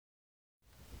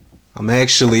I'm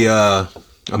actually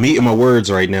I'm eating my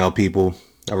words right now, people.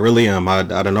 I really am. I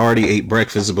done already ate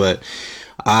breakfast, but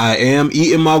I am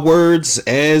eating my words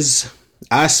as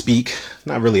I speak.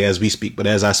 Not really as we speak, but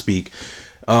as I speak.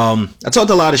 I talked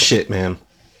a lot of shit, man.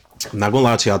 I'm not gonna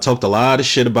lie to you. I talked a lot of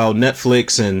shit about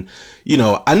Netflix, and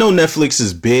I know Netflix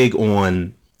is big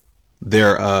on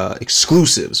their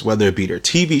exclusives, whether it be their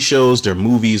TV shows, their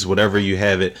movies, whatever you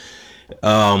have it.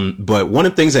 But one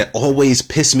of the things that always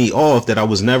pissed me off that I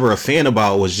was never a fan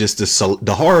about was just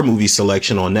the horror movie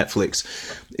selection on Netflix.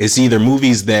 It's either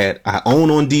movies that I own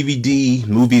on DVD,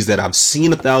 movies that I've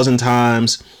seen 1,000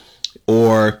 times,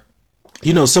 or,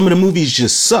 some of the movies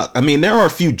just suck. I mean, there are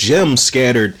a few gems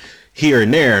scattered here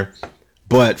and there,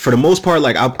 but for the most part,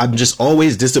 like, I'm just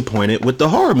always disappointed with the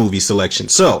horror movie selection.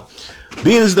 So,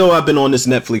 being as though I've been on this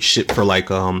Netflix shit for like,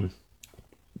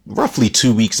 roughly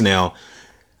 2 weeks now,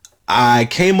 I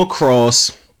came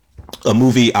across a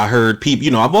movie. I heard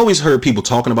people, I've always heard people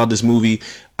talking about this movie.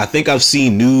 I think I've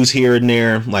seen news here and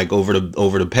there, like over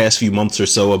the past few months or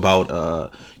so about,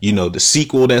 the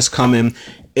sequel that's coming.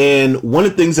 And one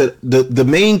of the things that the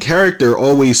main character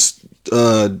always,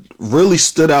 really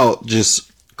stood out,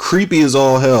 just creepy as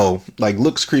all hell, like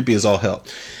looks creepy as all hell.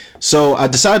 So I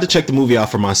decided to check the movie out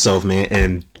for myself, man.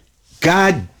 And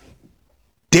god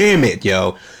damn it,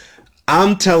 yo.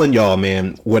 I'm telling y'all,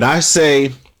 man, when I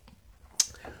say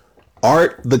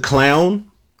Art the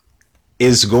Clown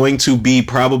is going to be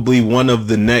probably one of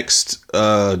the next,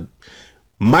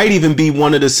 might even be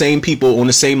one of the same people on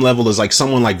the same level as like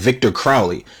someone like Victor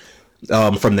Crowley,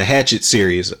 from the Hatchet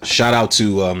series. Shout out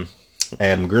to,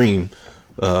 Adam Green,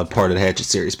 part of the Hatchet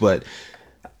series. But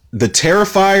the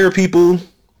Terrifier, people,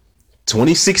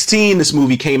 2016, this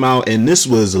movie came out, and this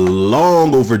was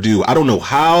long overdue. I don't know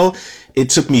how it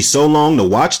took me so long to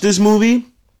watch this movie,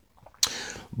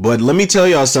 but let me tell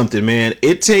y'all something, man.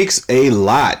 It takes a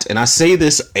lot, and I say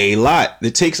this a lot.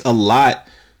 It takes a lot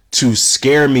to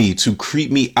scare me, to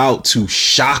creep me out, to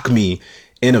shock me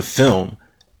in a film.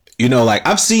 Like,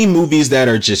 I've seen movies that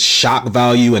are just shock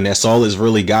value, and that's all it's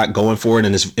really got going for it,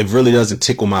 and it really doesn't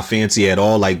tickle my fancy at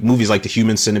all. Like movies like The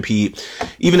Human Centipede,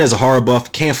 even as a horror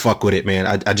buff, can't fuck with it, man.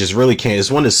 I just really can't.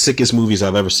 It's one of the sickest movies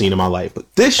I've ever seen in my life.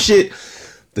 But this shit,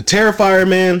 The Terrifier,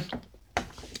 man.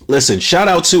 Listen, shout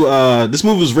out to this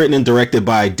movie was written and directed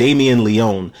by Damien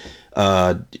Leone.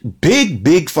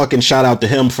 Big fucking shout out to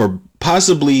him for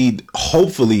possibly,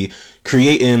 hopefully,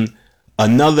 creating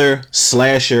another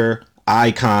slasher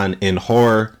icon in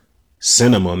horror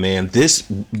cinema, man.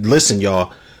 Listen,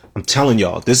 y'all, I'm telling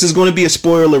y'all, this is going to be a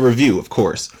spoiler review, of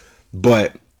course,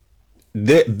 but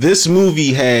this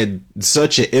movie had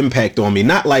such an impact on me.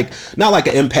 Not like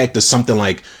an impact of something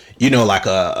like, like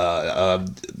a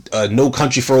No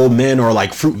Country for Old Men or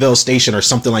like Fruitvale Station or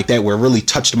something like that, where it really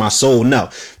touched my soul. No,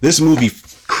 this movie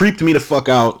creeped me the fuck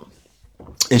out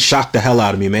and shocked the hell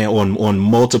out of me, man, on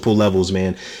multiple levels,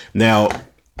 man. Now,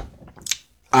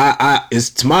 it's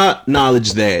to my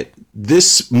knowledge that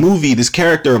this movie, this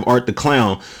character of Art the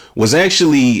Clown, it's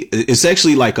actually like it's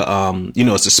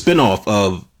a spinoff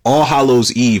of All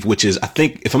Hallows Eve, which is, I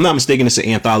think, if I'm not mistaken, it's an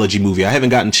anthology movie. I haven't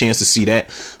gotten a chance to see that,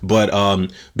 but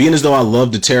being as though I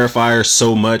love the Terrifier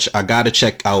so much, I gotta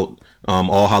check out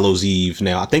All Hallows Eve.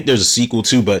 Now, I think there's a sequel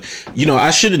too, but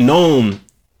I should have known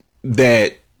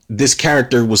that this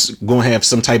character was going to have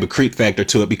some type of creep factor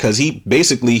to it, because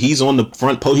he's on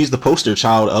the he's the poster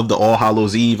child of the All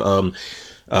Hallows Eve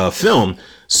film.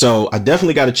 So I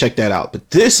definitely got to check that out. But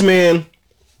this, man,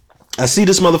 I see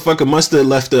this motherfucker must have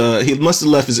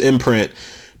left his imprint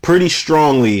pretty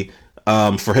strongly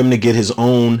for him to get his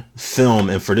own film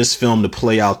and for this film to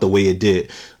play out the way it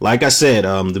did. Like I said,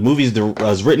 the movie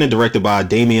was written and directed by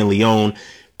Damien Leone.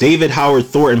 David Howard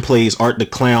Thornton plays Art the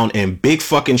Clown, and big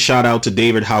fucking shout out to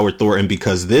David Howard Thornton,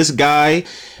 because this guy,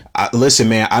 listen,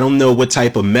 man, I don't know what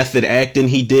type of method acting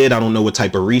he did. I don't know what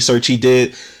type of research he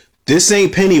did. This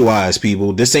ain't Pennywise,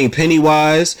 people. This ain't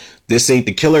Pennywise. This ain't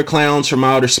the Killer Clowns from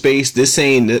Outer Space. This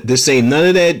ain't none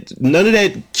of that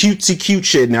cutesy cute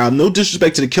shit. Now, no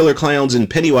disrespect to the Killer Clowns and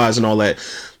Pennywise and all that,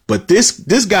 but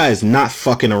this guy is not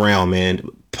fucking around, man.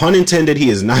 Pun intended.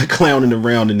 He is not clowning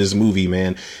around in this movie,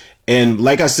 man. And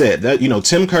like I said, that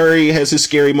Tim Curry has his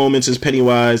scary moments as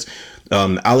Pennywise.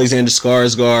 Alexander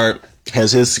Skarsgård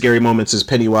has his scary moments as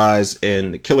Pennywise,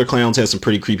 and the Killer Clowns has some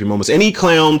pretty creepy moments. Any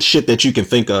clown shit that you can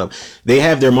think of, they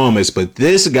have their moments. But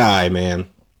this guy, man,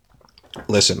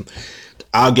 listen,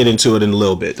 I'll get into it in a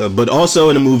little bit. But also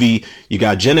in the movie, you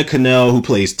got Jenna Cannell, who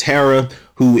plays Tara,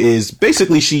 who is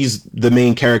basically, she's the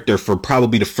main character for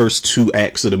probably the first 2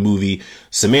 acts of the movie.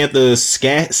 Samantha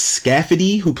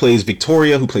Scafidi, who plays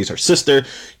Victoria, who plays her sister.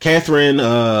 Catherine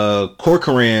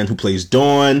Corcoran, who plays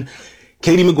Dawn.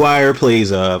 Katie McGuire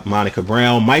plays Monica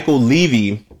Brown. Michael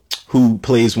Levy, who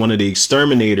plays one of the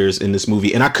exterminators in this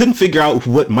movie. And I couldn't figure out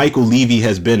what Michael Levy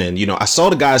has been in. You know, I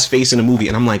saw the guy's face in the movie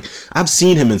and I'm like, I've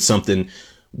seen him in something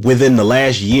within the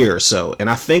last year or so. And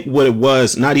I think what it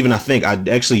was, not even I think, I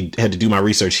actually had to do my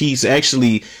research. He's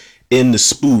actually in the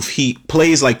spoof. He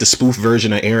plays like the spoof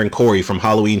version of Aaron Corey from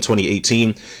Halloween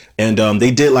 2018. And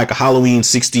they did like a Halloween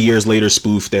 60 years later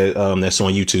spoof that that's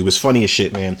on YouTube. It's funny as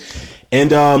shit, man.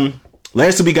 And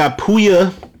lastly, we got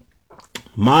Puya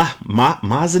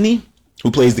Mazani,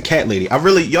 who plays the cat lady.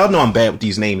 Y'all know I'm bad with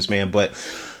these names, man, but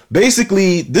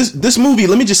basically this movie,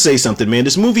 let me just say something, man.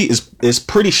 This movie is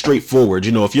pretty straightforward.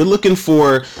 You know, if you're looking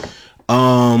for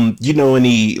you know,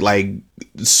 any like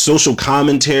social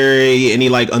commentary, any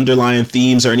like underlying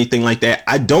themes or anything like that,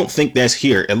 I don't think that's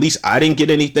here. At least I didn't get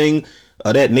anything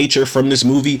of that nature from this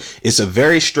movie. It's a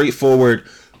very straightforward,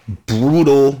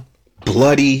 brutal,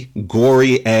 bloody,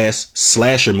 gory ass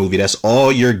slasher movie. That's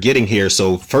all you're getting here.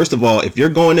 So first of all, if you're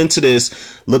going into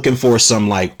this looking for some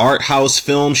like art house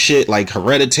film shit like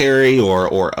Hereditary or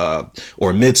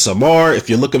Midsommar,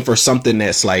 if you're looking for something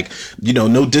that's like, you know,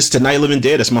 no diss to Night of the Living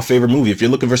Dead, that's my favorite movie. If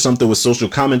you're looking for something with social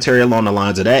commentary along the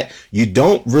lines of that, you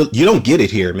don't get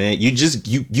it here, man.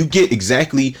 You get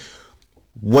exactly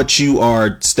what you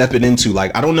are stepping into.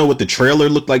 Like, I don't know what the trailer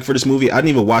looked like for this movie. I didn't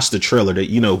even watch the trailer, that,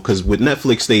 you know, because with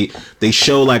Netflix, they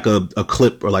show like a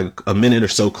clip or like a minute or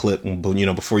so clip, you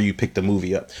know, before you pick the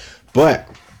movie up. But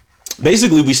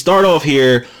basically, we start off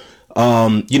here.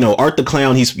 You know, Art the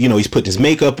Clown, he's putting his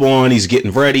makeup on, he's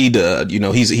getting ready to, you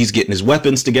know, he's getting his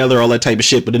weapons together, all that type of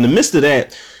shit. But in the midst of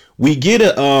that, we get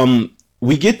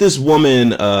this woman,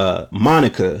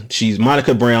 Monica. She's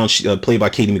Monica Brown, played by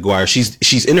Katie McGuire.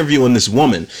 She's interviewing this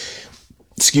woman.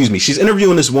 Excuse me. She's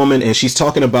interviewing this woman, and she's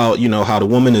talking about, you know, how the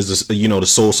woman is, you know, the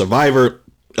sole survivor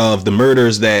of the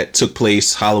murders that took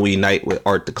place Halloween night with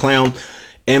Art the Clown.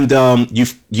 And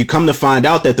you come to find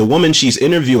out that the woman she's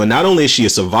interviewing, not only is she a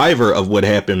survivor of what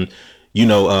happened, you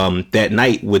know, that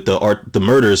night with the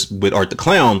murders with Art the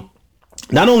Clown.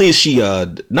 Not only is she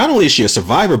a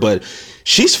survivor, but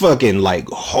she's fucking like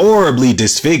horribly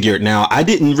disfigured. Now, I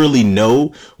didn't really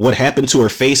know what happened to her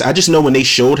face. I just know when they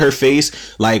showed her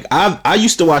face, like I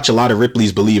used to watch a lot of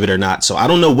Ripley's Believe It or Not, so I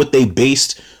don't know what they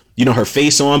based, you know, her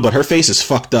face on, but her face is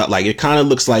fucked up. Like, it kind of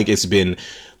looks like it's been,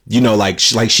 you know, like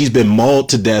she's been mauled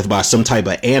to death by some type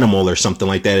of animal or something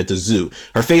like that at the zoo.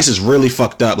 Her face is really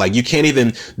fucked up. Like, you can't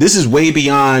even, this is way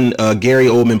beyond Gary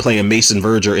Oldman playing Mason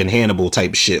Verger in Hannibal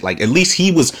type shit. Like, at least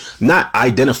he was not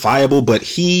identifiable, but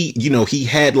he, you know, he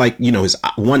had like, you know, his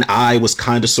one eye was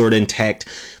kind of sort of intact.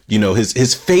 You know,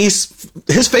 his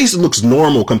face looks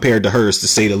normal compared to hers, to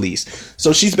say the least.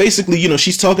 So she's basically, you know,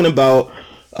 she's talking about,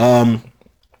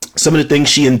 some of the things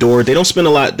she endured. They don't spend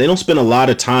a lot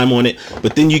of time on it,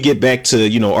 but then you get back to,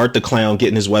 you know, Art the Clown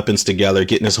getting his weapons together,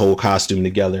 getting his whole costume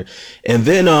together. And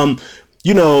then,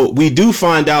 you know, we do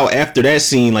find out after that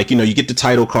scene, like, you know, you get the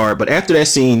title card, but after that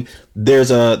scene,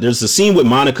 there's a scene with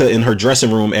Monica in her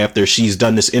dressing room after she's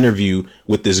done this interview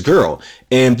with this girl.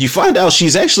 And you find out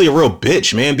she's actually a real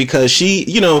bitch, man, because she,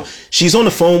 you know, she's on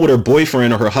the phone with her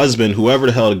boyfriend or her husband, whoever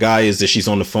the hell the guy is that she's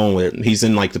on the phone with. He's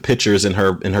in like the pictures in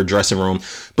her dressing room,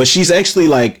 but she's actually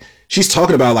like, she's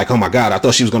talking about like, oh my God, I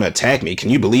thought she was going to attack me. Can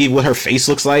you believe what her face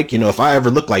looks like? You know, if I ever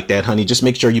look like that, honey, just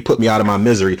make sure you put me out of my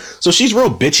misery. So she's real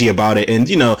bitchy about it. And,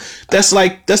 you know, that's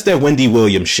that Wendy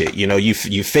Williams shit. You know, you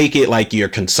fake it like you're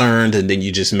concerned, and then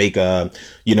you just make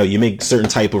you know, you make certain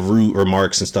type of rude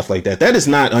remarks and stuff like that. That is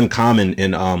not uncommon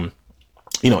in,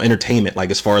 you know, entertainment,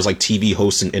 like as far as like TV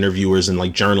hosts and interviewers and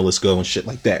like journalists go and shit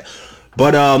like that.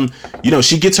 But, you know,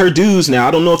 she gets her dues. Now,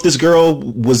 I don't know if this girl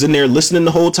was in there listening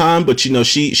the whole time, but, you know,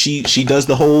 she does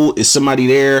the whole, is somebody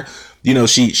there? You know,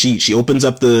 she opens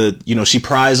up you know, she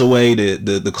pries away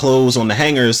the clothes on the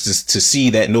hangers to see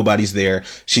that nobody's there.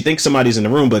 She thinks somebody's in the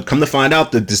room, but come to find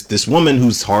out that this woman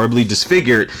who's horribly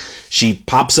disfigured, she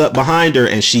pops up behind her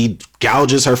and she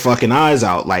gouges her fucking eyes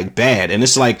out like bad. And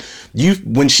it's like,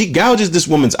 when she gouges this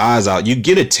woman's eyes out, you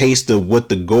get a taste of what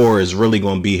the gore is really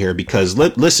going to be here, because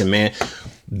listen, man,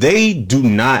 they do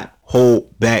not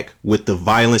hold back with the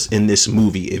violence in this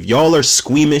movie. If y'all are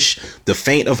squeamish, the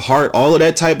faint of heart, all of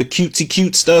that type of cutesy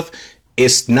cute stuff,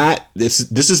 it's not, this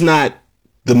is not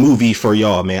the movie for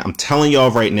y'all, man. I'm telling y'all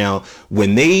right now,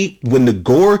 when the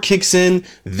gore kicks in,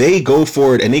 they go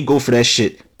for it, and they go for that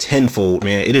shit tenfold,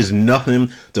 man. It is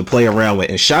nothing to play around with.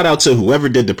 And shout out to whoever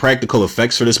did the practical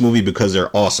effects for this movie, because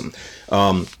they're awesome.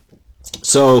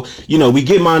 So, we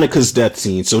get Monica's death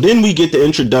scene. So then we get the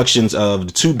introductions of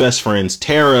the two best friends,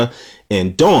 Tara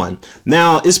and Dawn.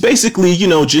 Now, it's basically,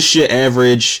 just your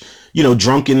average,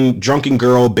 drunken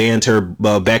girl banter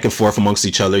back and forth amongst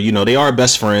each other. They are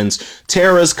best friends.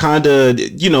 Tara's kind of,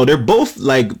 they're both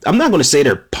like, I'm not going to say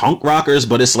they're punk rockers,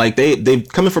 but it's like they've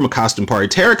coming from a costume party.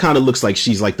 Tara kind of looks like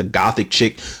she's like the gothic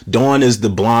chick. Dawn is the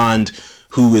blonde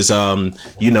who is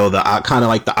the kind of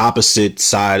like the opposite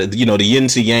side, the yin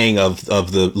to yang of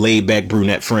the laid back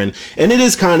brunette friend. And it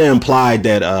is kind of implied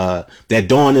that that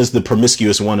Dawn is the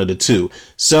promiscuous one of the two.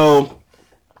 So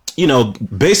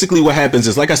basically what happens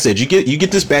is, like I said, you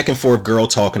get this back and forth girl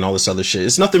talk and all this other shit.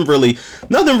 It's nothing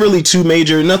really too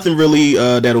major, nothing really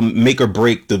that'll make or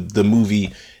break the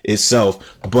movie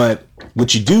itself. But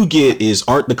what you do get is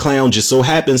Art the Clown just so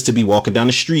happens to be walking down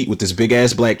the street with this big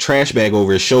ass black trash bag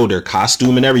over his shoulder,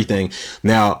 costume and everything.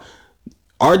 Now,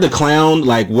 Art the Clown,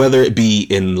 like whether it be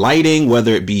in lighting,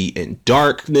 whether it be in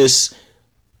darkness,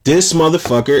 this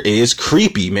motherfucker is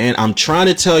creepy, man. I'm trying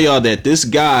to tell y'all that this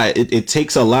guy, it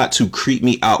takes a lot to creep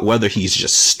me out, whether he's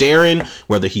just staring,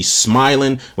 whether he's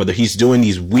smiling, whether he's doing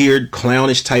these weird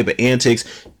clownish type of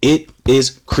antics. It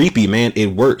is creepy, man. It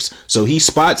works. So he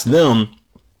spots them.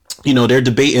 They're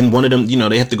debating. One of them,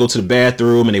 they have to go to the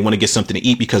bathroom and they want to get something to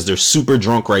eat because they're super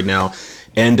drunk right now.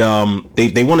 And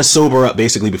they want to sober up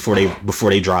basically before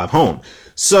they drive home.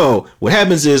 So what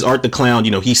happens is Art the Clown,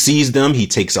 he sees them, he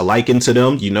takes a liking to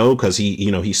them, because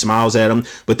he smiles at them,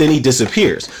 but then he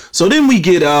disappears. So then we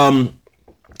get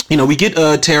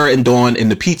Tara and Dawn in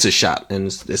the pizza shop, and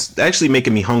it's actually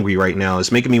making me hungry right now.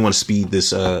 It's making me want to speed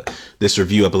this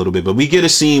review up a little bit. But we get a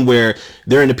scene where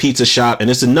they're in the pizza shop, and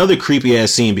it's another creepy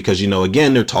ass scene because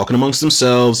again they're talking amongst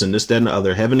themselves and this, that, and the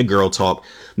other, having the girl talk.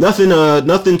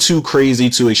 Nothing too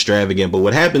crazy, too extravagant. But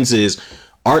what happens is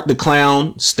Art the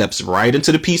Clown steps right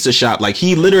into the pizza shop. Like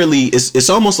he literally it's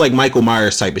almost like Michael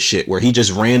Myers type of shit where he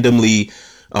just randomly,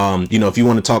 if you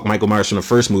want to talk Michael Myers from the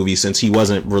first movie, since he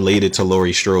wasn't related to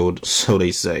Laurie Strode, so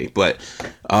they say, but,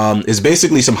 it's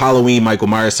basically some Halloween Michael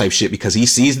Myers type shit because he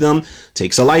sees them,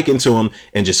 takes a liking to them,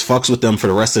 and just fucks with them for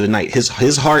the rest of the night.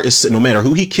 His heart is, no matter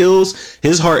who he kills,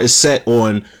 his heart is set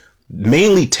on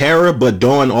mainly Tara, but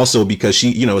Dawn also because she,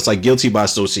 it's like guilty by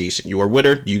association. You are with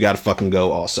her, you gotta fucking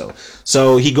go also.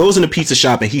 So he goes in the pizza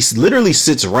shop and he literally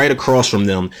sits right across from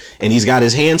them and he's got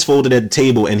his hands folded at the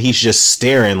table and he's just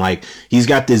staring, like he's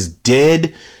got this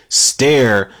dead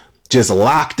stare just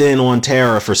locked in on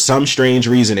Tara for some strange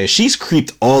reason, and she's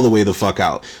creeped all the way the fuck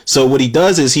out. So what he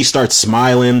does is he starts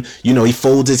smiling, he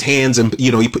folds his hands and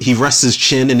he rests his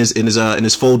chin in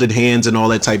his folded hands and all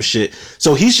that type of shit.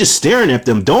 So he's just staring at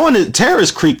them.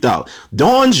 Tara's creeped out.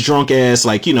 Dawn's drunk ass,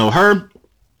 like her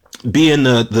being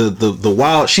the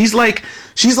wild. She's like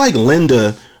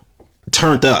Linda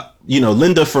turned up.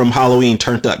 Linda from Halloween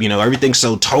turned up, everything's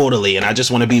so totally, and I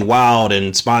just want to be wild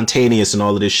and spontaneous and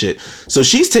all of this shit. So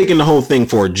she's taking the whole thing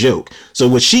for a joke. So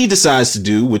what she decides to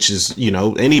do, which is,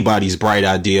 anybody's bright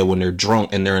idea when they're drunk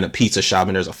and they're in a pizza shop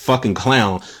and there's a fucking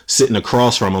clown sitting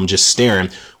across from them just staring.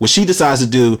 What she decides to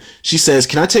do, she says,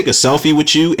 "Can I take a selfie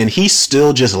with you?" And he's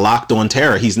still just locked on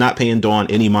Tara. He's not paying Dawn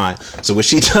any mind. So what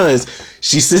she does,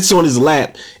 she sits on his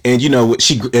lap and,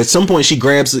 at some point she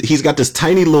grabs, he's got this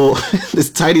tiny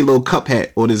little cup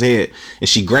hat on his head, and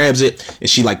she grabs it and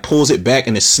she like pulls it back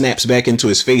and it snaps back into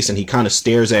his face and he kind of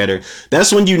stares at her.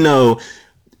 That's when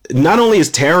not only is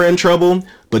Tara in trouble,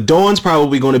 but Dawn's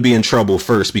probably going to be in trouble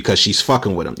first because she's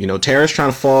fucking with him. Tara's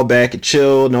trying to fall back and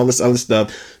chill and all this other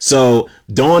stuff. So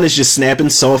Dawn is just snapping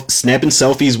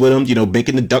selfies with him,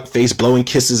 making the duck face, blowing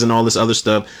kisses and all this other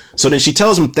stuff. So then she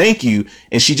tells him thank you,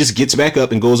 and she just gets back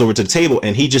up and goes over to the table,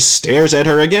 and he just stares at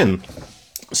her again.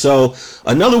 So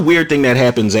another weird thing that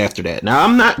happens after that. Now,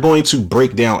 I'm not going to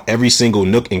break down every single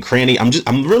nook and cranny. I'm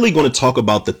really going to talk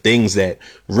about the things that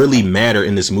really matter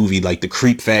in this movie, like the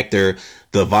creep factor,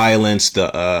 the violence,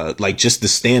 the just the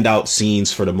standout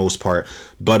scenes for the most part.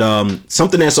 But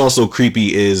something that's also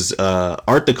creepy is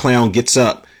Art the Clown gets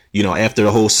up, after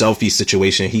the whole selfie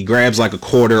situation. He grabs like a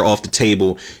quarter off the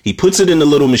table. He puts it in the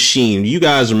little machine. You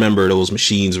guys remember those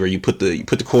machines where you put the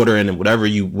quarter in and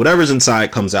whatever's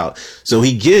inside comes out. So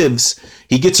he gets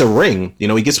a ring.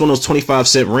 He gets one of those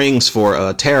 25-cent rings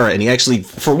for Tara, and he actually,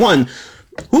 for one,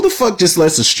 who the fuck just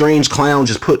lets a strange clown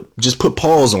just put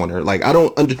paws on her? Like, I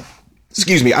don't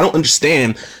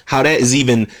understand how that is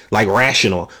even like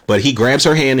rational. But he grabs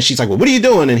her hand and she's like, "Well, what are you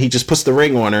doing?" And he just puts the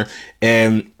ring on her,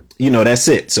 and that's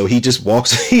it. So he just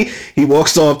walks, he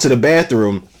walks off to the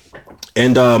bathroom,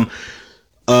 and a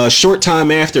short time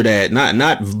after that,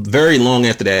 not very long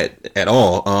after that at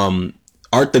all,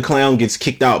 Art the Clown gets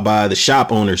kicked out by the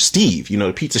shop owner, Steve, you know,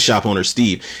 the pizza shop owner,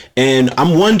 Steve. And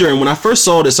I'm wondering, when I first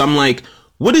saw this, I'm like,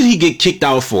 what did he get kicked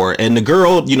out for? And the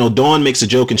girl, you know, Dawn makes a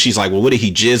joke and she's like, well, what did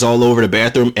he jizz all over the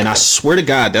bathroom? And I swear to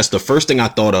God, that's the first thing I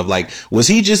thought of. Like, was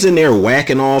he just in there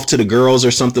whacking off to the girls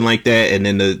or something like that? And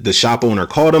then the shop owner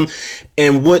caught him.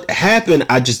 And what happened,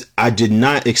 I did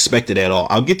not expect it at all.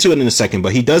 I'll get to it in a second,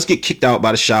 but he does get kicked out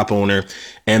by the shop owner,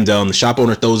 and the shop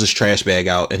owner throws his trash bag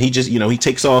out, and he just, you know, he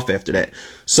takes off after that.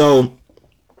 So,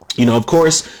 you know, of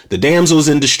course, the damsels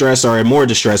in distress are in more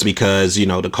distress because, you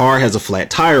know, the car has a flat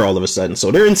tire all of a sudden.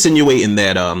 So they're insinuating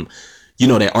that, you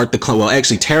know, that Art the Clown, well,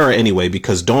 actually Tara anyway,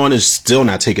 because Dawn is still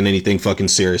not taking anything fucking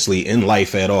seriously in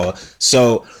life at all.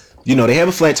 So, you know, they have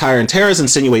a flat tire, and Tara's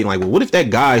insinuating like, well, what if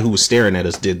that guy who was staring at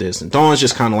us did this? And Dawn's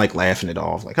just kind of like laughing it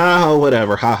off, like, oh,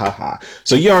 whatever, ha ha ha.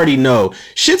 So you already know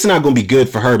shit's not going to be good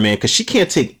for her, man, because she can't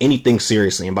take anything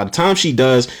seriously. And by the time she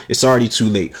does, it's already too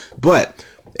late. But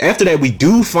after that, we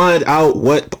do find out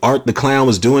what Art the Clown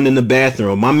was doing in the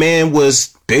bathroom. My man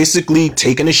was basically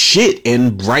taking a shit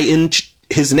and writing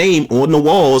his name on the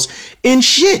walls in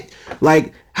shit.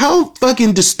 Like, how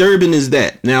fucking disturbing is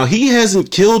that? Now, he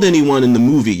hasn't killed anyone in the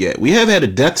movie yet. We have had a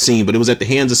death scene, but it was at the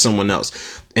hands of someone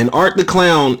else. And Art the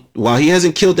Clown, while he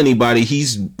hasn't killed anybody,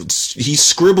 he's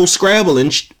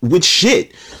scrabbling with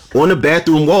shit on the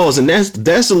bathroom walls. And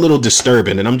that's a little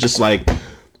disturbing. And I'm just like,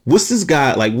 what's this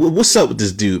guy like? What's up with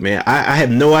this dude, man? I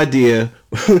have no idea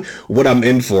what I'm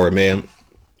in for, man.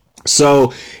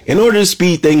 So in order to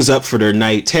speed things up for their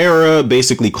night, Tara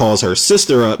basically calls her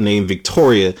sister up named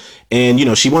Victoria. And, you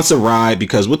know, she wants a ride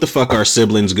because what the fuck are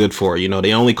siblings good for? You know,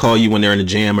 they only call you when they're in a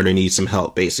jam or they need some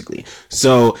help, basically.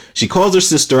 So she calls her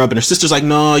sister up, and her sister's like,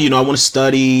 no, you know, I want to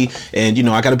study, and, you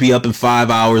know, I got to be up in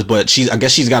 5 hours. But I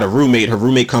guess she's got a roommate. Her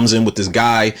roommate comes in with this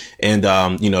guy,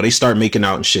 and, you know, they start making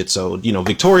out and shit. So, you know,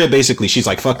 Victoria basically, she's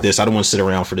like, fuck this. I don't want to sit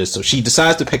around for this. So she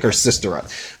decides to pick her sister up.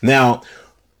 Now,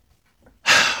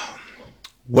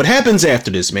 what happens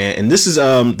after this, man? And this is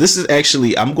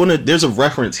actually, there's a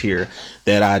reference here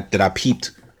that I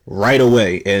peeped right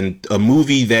away, and a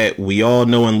movie that we all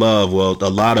know and love. Well, a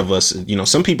lot of us, you know,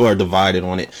 some people are divided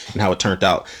on it and how it turned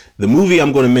out. The movie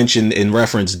I'm going to mention in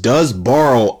reference does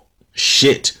borrow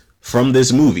shit from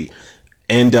this movie.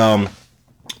 And,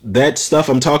 that stuff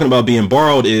I'm talking about being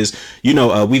borrowed is, you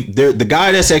know, the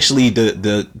guy that's actually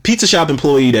the pizza shop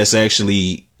employee that's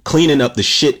actually cleaning up the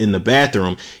shit in the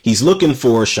bathroom. He's looking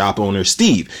for shop owner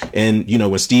Steve. And, you know,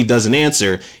 when Steve doesn't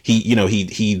answer,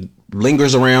 he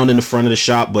lingers around in the front of the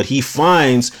shop, but he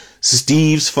finds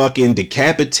Steve's fucking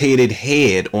decapitated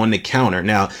head on the counter.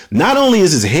 Now, not only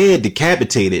is his head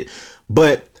decapitated,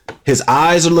 but his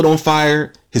eyes are lit on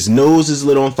fire, his nose is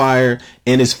lit on fire,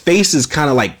 and his face is kind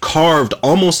of like carved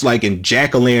almost like in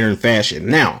jack-o'-lantern fashion.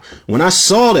 Now, when I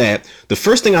saw that, the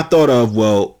first thing I thought of,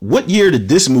 well, what year did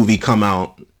this movie come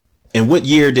out? And what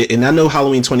year and I know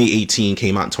Halloween 2018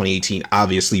 came out in 2018,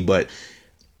 obviously, but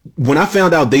when I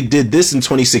found out they did this in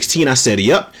 2016, I said,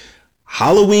 yep,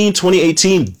 Halloween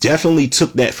 2018 definitely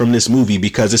took that from this movie,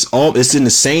 because it's in the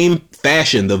same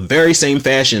fashion, the very same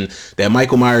fashion that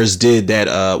Michael Myers did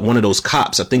that one of those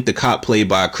cops. I think the cop played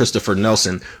by Christopher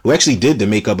Nelson, who actually did the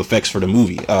makeup effects for the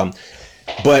movie.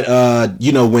 But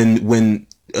you know, when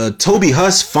Toby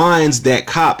Huss finds that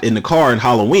cop in the car in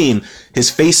Halloween, his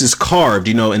face is carved,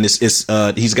 you know, and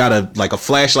he's got a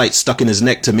flashlight stuck in his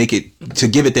neck to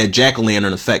give it that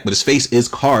jack-o'-lantern effect, but his face is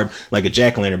carved like a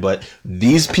jack-o'-lantern. But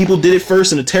these people did it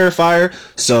first in the Terrifier,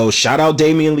 so shout out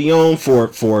Damien Leone for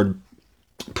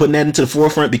putting that into the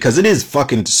forefront, because it is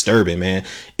fucking disturbing, man.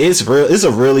 It's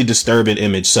a really disturbing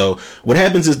image. So what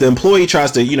happens is the employee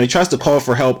tries to call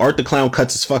for help. Art the Clown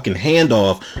cuts his fucking hand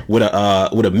off with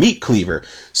a meat cleaver.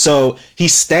 So he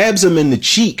stabs him in the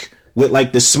cheek with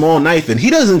like this small knife, and he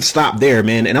doesn't stop there,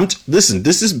 man. And listen,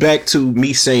 this is back to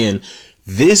me saying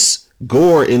this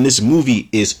gore in this movie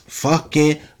is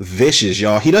fucking vicious,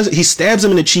 y'all. He stabs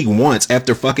him in the cheek once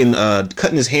after fucking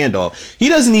cutting his hand off. He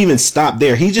doesn't even stop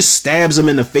there. He just stabs him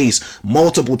in the face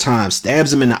multiple times,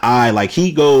 stabs him in the eye. Like,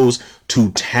 he goes to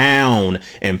town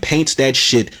and paints that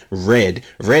shit red,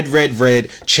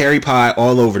 cherry pie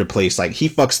all over the place. Like, he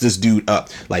fucks this dude up.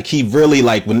 Like, he really,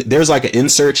 like, when there's like an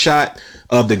insert shot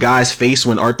of the guy's face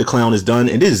when Art the Clown is done,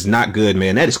 and it is not good,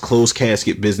 man. That is closed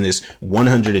casket business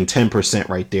 110%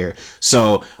 right there.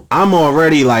 So I'm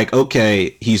already like,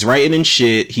 okay, he's writing in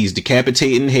shit, he's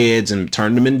decapitating heads and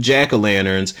turning them into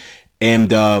jack-o'-lanterns,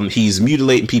 and he's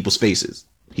mutilating people's faces.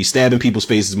 He's stabbing people's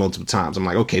faces multiple times. I'm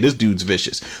like, okay, this dude's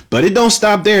vicious. But it don't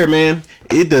stop there, man.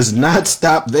 It does not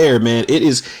stop there, man. It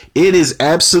is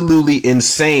absolutely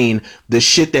insane, the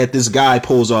shit that this guy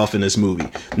pulls off in this movie.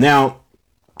 Now,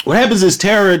 what happens is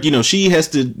Tara, she has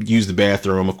to use the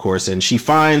bathroom, of course, and she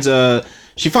finds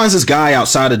this guy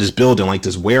outside of this building, like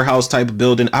this warehouse type of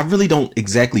building. I really don't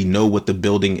exactly know what the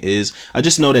building is. I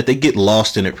just know that they get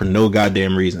lost in it for no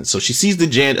goddamn reason. So she sees the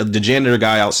janitor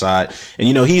guy outside, and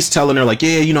he's telling her like,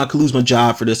 yeah, I could lose my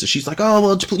job for this. And she's like, oh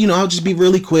well, I'll just be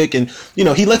really quick. And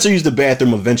he lets her use the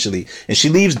bathroom eventually, and she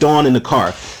leaves Dawn in the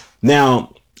car.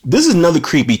 Now, this is another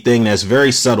creepy thing that's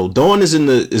very subtle. Dawn is in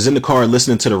the car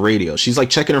listening to the radio. She's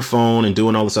like checking her phone and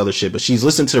doing all this other shit, but she's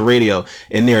listening to the radio,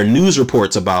 and there are news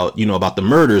reports about the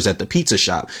murders at the pizza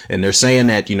shop. And they're saying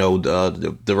that,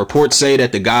 the reports say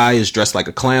that the guy is dressed like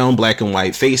a clown, black and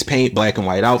white face paint, black and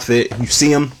white outfit. You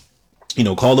see him,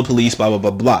 call the police, blah, blah, blah,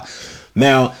 blah.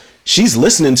 Now, she's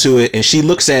listening to it, and she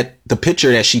looks at the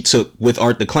picture that she took with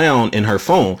Art the Clown in her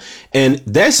phone. And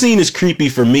that scene is creepy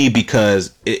for me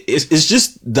because it's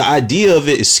just, the idea of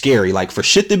it is scary. Like, for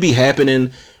shit to be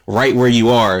happening right where you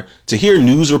are, to hear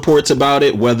news reports about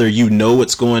it, whether you know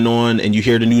what's going on and you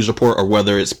hear the news report, or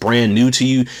whether it's brand new to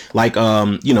you, like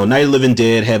Night of the Living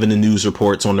Dead having the news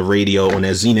reports on the radio, on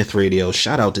that Zenith radio.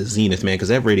 Shout out to Zenith, man, because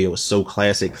that radio was so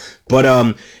classic.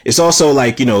 But it's also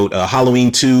like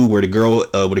Halloween 2, where the girl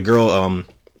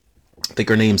I think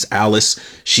her name's Alice,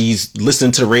 she's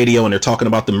listening to the radio and they're talking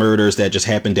about the murders that just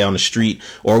happened down the street.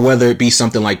 Or whether it be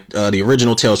something like the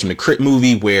original Tales from the Crypt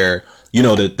movie, where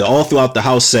the all throughout the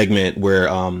house segment where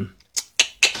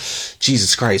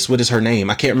Jesus Christ, what is her name?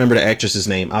 I can't remember the actress's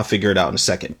name. I'll figure it out in a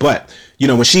second. But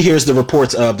when she hears the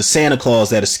reports of the Santa Claus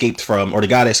that escaped from, or the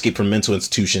guy that escaped from a mental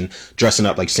institution dressing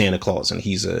up like Santa Claus, and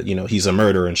he's a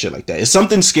murderer and shit like that. It's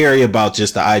something scary about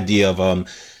just the idea of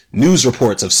news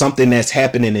reports of something that's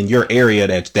happening in your area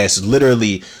that's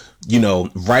literally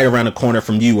right around the corner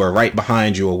from you, or right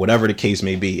behind you, or whatever the case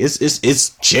may be.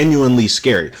 It's genuinely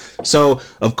scary. So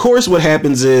of course what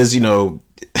happens is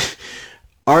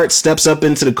Art steps up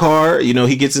into the car,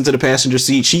 he gets into the passenger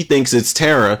seat. She thinks it's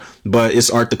Tara, but it's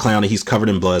Art the Clown, and he's covered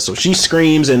in blood. So she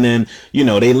screams, and then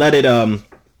they let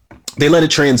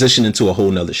it transition into a whole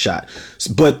nother shot.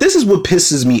 But this is what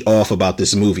pisses me off about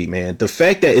this movie, man. The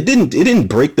fact that it didn't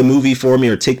break the movie for me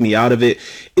or take me out of it.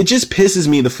 It just pisses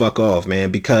me the fuck off,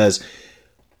 man, because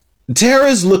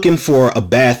Tara's looking for a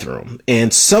bathroom,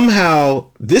 and somehow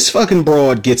this fucking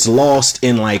broad gets lost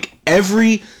in like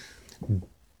every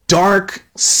dark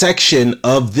section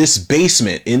of this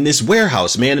basement in this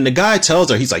warehouse, man. And the guy tells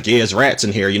her, he's like, yeah, there's rats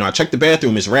in here. I checked the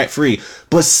bathroom, it's rat free.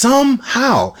 But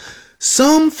somehow,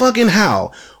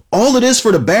 all of this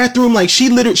for the bathroom, like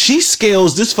she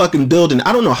scales this fucking building,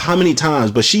 I don't know how many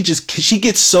times, but she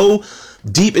gets so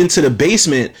deep into the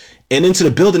basement and into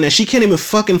the building that she can't even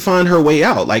fucking find her way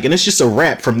out. Like, and it's just a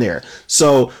wrap from there.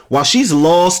 So while she's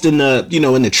lost in the,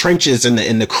 in the trenches and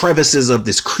in the crevices of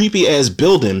this creepy ass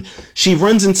building, she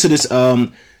runs into this,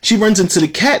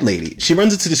 the cat lady. She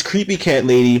runs into this creepy cat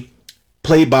lady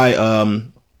played by,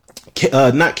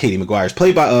 not Katie McGuire,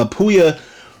 played by, Puya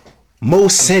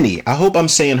Mohseni. I hope I'm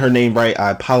saying her name right.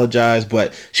 I apologize,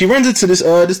 but she runs into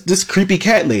this creepy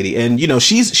cat lady, and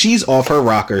she's off her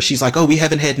rocker. She's like, "Oh, we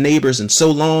haven't had neighbors in so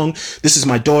long. This is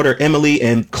my daughter Emily,"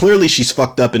 and clearly she's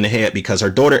fucked up in the head because her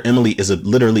daughter Emily is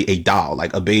literally a doll,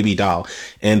 like a baby doll.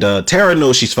 And Tara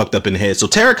knows she's fucked up in the head. So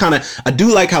Tara I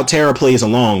do like how Tara plays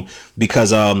along because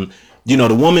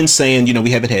the woman saying, we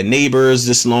haven't had neighbors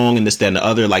this long and this, that, and the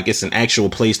other, like it's an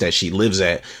actual place that she lives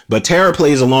at. But Tara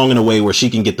plays along in a way where she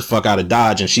can get the fuck out of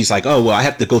Dodge. And she's like, oh, well, I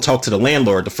have to go talk to the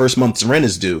landlord. The first month's rent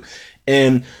is due.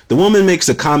 And the woman makes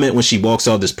a comment when she walks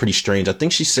out that's pretty strange. I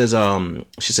think she says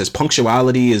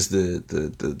punctuality is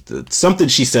the something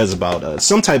she says about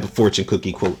some type of fortune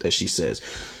cookie quote that she says.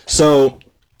 So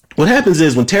what happens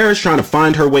is when Tara's trying to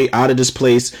find her way out of this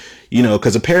place,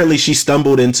 because apparently she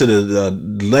stumbled into the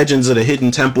Legends of the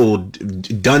Hidden Temple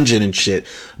dungeon and shit.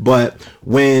 But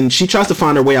when she tries to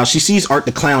find her way out, she sees Art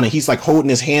the Clown, and he's like holding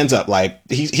his hands up, like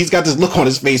he's got this look on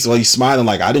his face while he's smiling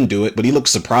like, I didn't do it. But he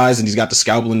looks surprised, and he's got the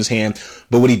scalpel in his hand.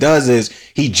 But what he does is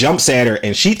he jumps at her,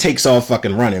 and she takes off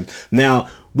fucking running. Now,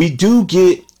 we do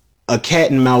get a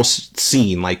cat and mouse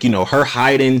scene, like, her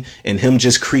hiding and him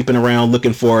just creeping around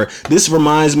looking for her. This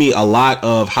reminds me a lot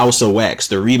of House of Wax,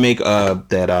 the remake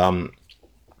that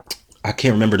I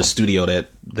can't remember the studio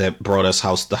that brought us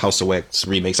the House of Wax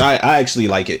remakes. I actually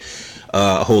like it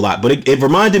a whole lot, but it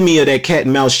reminded me of that cat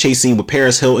and mouse chase scene with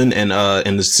Paris Hilton and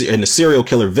the serial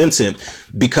killer Vincent,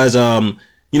 because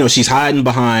she's hiding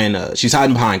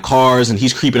behind cars, and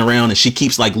he's creeping around, and she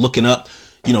keeps like looking up,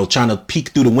 trying to peek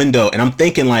through the window. And I'm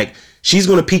thinking like, she's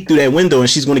going to peek through that window and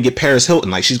she's going to get Paris Hilton.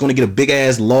 Like, she's going to get a big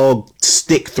ass log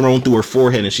stick thrown through her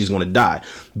forehead and she's going to die.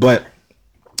 But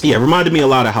Yeah, it reminded me a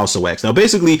lot of House of Wax. Now,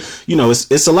 basically,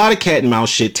 it's a lot of cat and mouse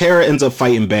shit. Tara ends up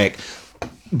fighting back,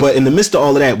 but in the midst of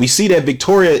all of that, we see that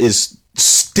Victoria is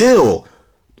still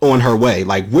on her way.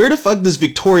 Like, where the fuck does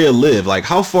Victoria live? Like,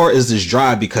 how far is this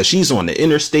drive? Because she's on the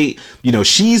interstate.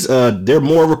 She's there are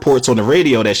more reports on the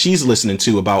radio that she's listening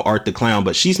to about Art the Clown,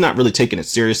 but she's not really taking it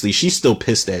seriously. She's still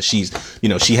pissed that she's,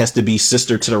 she has to be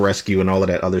sister to the rescue and all of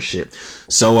that other shit.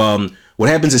 So, what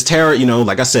happens is Tara,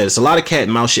 like I said, it's a lot of cat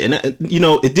and mouse shit. And,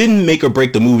 it didn't make or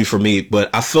break the movie for me,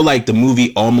 but I feel like the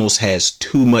movie almost has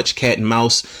too much cat and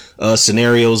mouse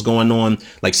scenarios going on.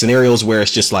 Like scenarios where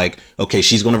it's just like, okay,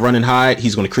 she's going to run and hide.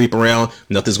 He's going to creep around.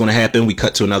 Nothing's going to happen. We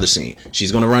cut to another scene.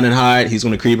 She's going to run and hide. He's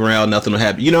going to creep around. Nothing will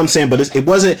happen. You know what I'm saying? But it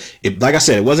wasn't, like I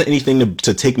said, it wasn't anything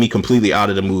to take me completely out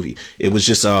of the movie. It was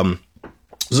just, it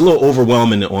was a little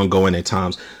overwhelming and ongoing at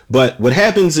times. But what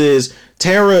happens is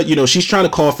Tara, she's trying to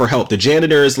call for help. The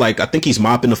janitor is like, I think he's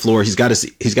mopping the floor. He's got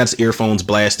his earphones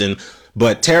blasting,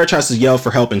 but Tara tries to yell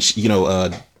for help. And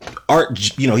Art,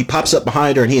 he pops up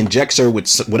behind her and he injects her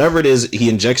with whatever it is he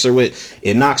injects her with.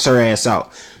 It knocks her ass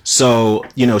out. So,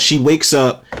 she wakes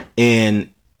up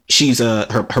and she's,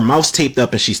 her mouth's taped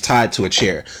up and she's tied to a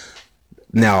chair.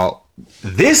 Now,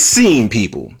 this scene,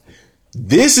 people,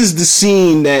 this is the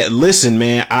scene that, listen,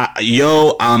 man,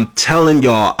 I'm telling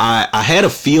y'all, I had a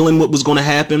feeling what was going to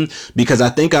happen because I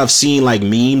think I've seen like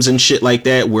memes and shit like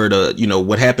that where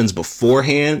what happens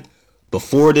beforehand,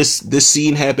 before this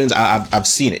scene happens. I've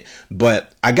seen it,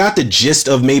 but I got the gist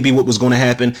of maybe what was going to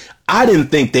happen. I didn't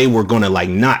think they were going to like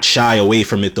not shy away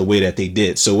from it the way that they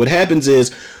did. So what happens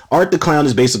is Art the Clown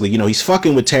is basically, he's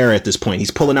fucking with Tara at this point.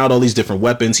 He's pulling out all these different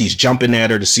weapons. He's jumping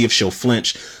at her to see if she'll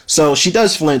flinch. So she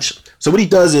does flinch. So what he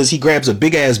does is he grabs a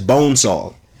big ass bone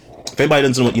saw. If anybody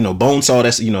doesn't know, bone saw,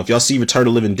 that's, if y'all see Return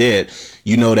of the Living Dead,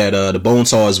 that the bone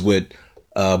saw is what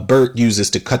Bert uses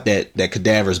to cut that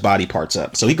cadaver's body parts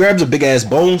up. So he grabs a big ass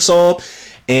bone saw,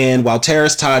 and while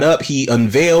Tara's tied up, he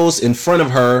unveils in front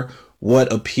of her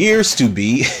what appears to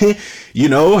be,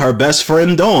 her best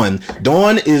friend Dawn.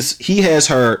 Dawn he has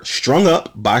her strung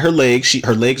up by her legs.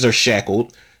 Her legs are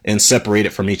shackled and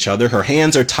separated from each other. Her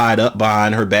hands are tied up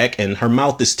behind her back and her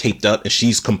mouth is taped up and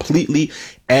she's completely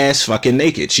ass fucking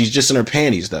naked. She's just in her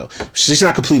panties though. She's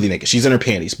not completely naked. She's in her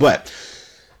panties. But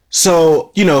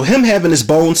so, him having this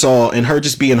bone saw and her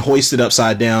just being hoisted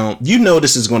upside down,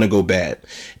 this is going to go bad.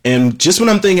 And just when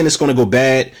I'm thinking it's going to go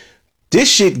bad, this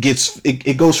shit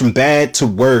it goes from bad to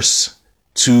worse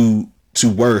to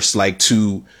worse, like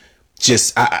to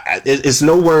just, it's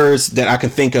no words that I can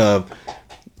think of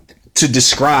to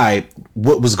describe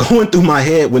what was going through my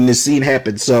head when this scene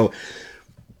happened. So,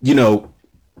 this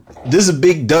is a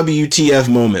big WTF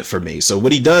moment for me. So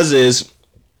what he does is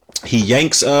he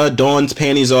yanks Dawn's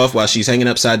panties off while she's hanging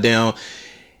upside down.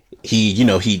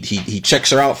 He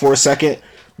checks her out for a second.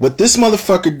 What this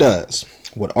motherfucker does,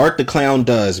 what Art the Clown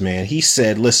does, man, he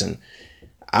said, listen,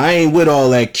 I ain't with all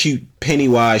that cute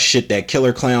Pennywise shit, that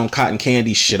Killer Clown cotton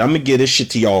candy shit. I'm gonna give this shit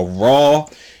to y'all raw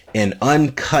and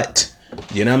uncut.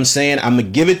 You know what I'm saying? I'm going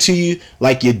to give it to you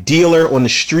like your dealer on the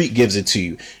street gives it to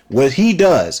you. What he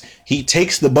does, he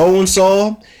takes the bone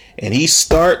saw and he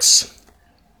starts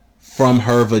from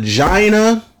her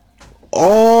vagina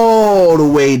all the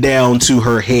way down to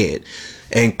her head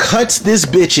and cuts this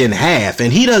bitch in half.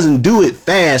 And he doesn't do it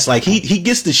fast. Like he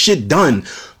gets the shit done.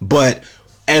 But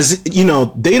as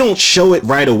they don't show it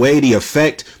right away, the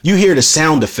effect, you hear the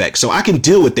sound effect. So I can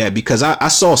deal with that because I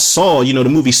saw Saw, the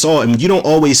movie Saw, and you don't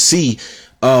always see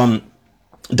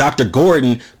Dr.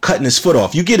 Gordon cutting his foot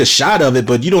off. You get a shot of it,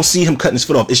 but you don't see him cutting his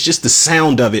foot off. It's just the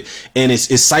sound of it, and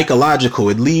it's psychological.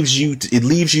 It leaves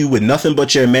you with nothing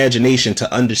but your imagination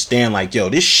to understand, like, yo,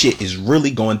 this shit is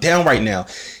really going down right now.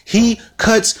 He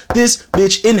cuts this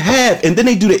bitch in half, and then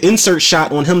they do the insert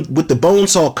shot on him with the bone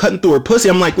saw cutting through her pussy.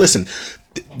 I'm like, listen,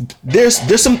 there's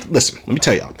some, listen, let me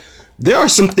tell y'all, there are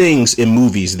some things in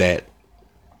movies that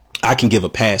I can give a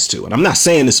pass to. And I'm not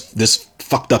saying this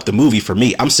fucked up the movie for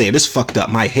me. I'm saying this fucked up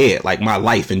my head, like my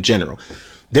life in general.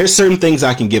 There's certain things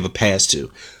I can give a pass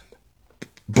to.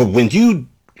 But when you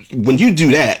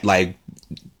do that, like,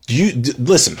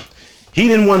 listen, he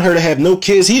didn't want her to have no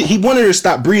kids. He wanted her to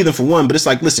stop breathing for one, but it's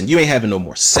like, listen, you ain't having no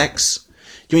more sex.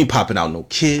 You ain't popping out no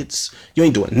kids. You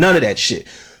ain't doing none of that shit.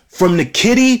 From the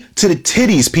kitty to the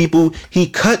titties, people, he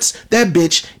cuts that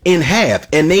bitch in half,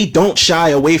 and they don't shy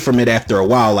away from it after a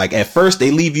while. Like, at first,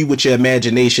 they leave you with your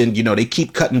imagination. They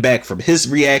keep cutting back from his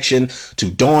reaction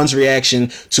to Dawn's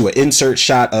reaction to an insert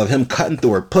shot of him cutting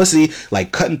through her pussy,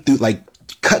 like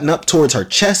cutting up towards her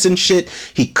chest and shit.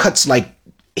 He cuts, like,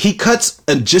 he cuts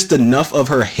just enough of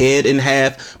her head in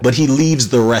half, but he leaves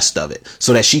the rest of it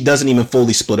so that she doesn't even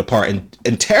fully split apart.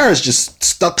 And Tara's just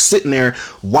stuck sitting there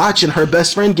watching her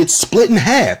best friend get split in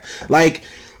half. Like,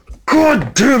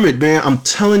 God damn it, man. I'm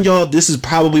telling y'all, this is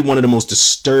probably one of the most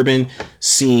disturbing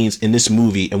scenes in this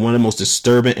movie and one of the most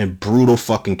disturbing and brutal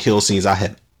fucking kill scenes I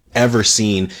have ever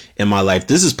seen in my life.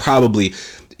 This is probably,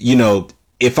 you know,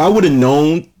 if I would have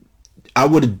known,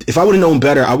 if I would have known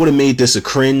better, I would have made this a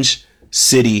cringe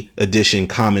city edition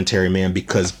commentary, man,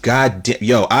 because god damn,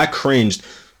 yo, I cringed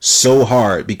so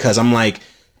hard because I'm like,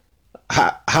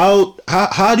 how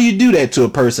do you do that to a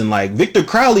person? Like Victor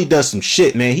Crowley does some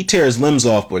shit, man. He tears limbs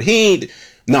off, but he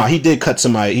did cut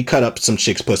somebody. He cut up some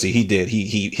chick's pussy. He did.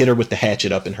 He hit her with the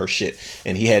hatchet up in her shit,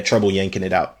 and he had trouble yanking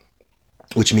it out,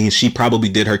 which means she probably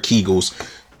did her Kegels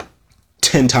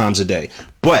 10 times a day.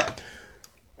 But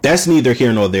that's neither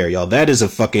here nor there, y'all. That is a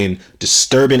fucking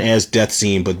disturbing ass death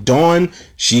scene. But Dawn,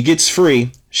 she gets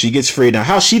free. She gets free. Now,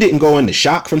 how she didn't go into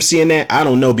shock from seeing that, I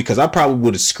don't know, because I probably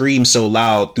would have screamed so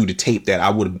loud through the tape that I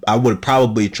would have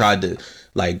probably tried to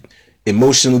like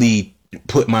emotionally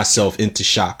put myself into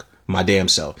shock my damn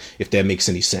self, if that makes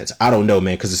any sense. I don't know,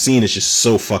 man, because the scene is just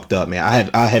so fucked up, man.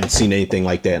 I haven't seen anything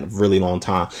like that in a really long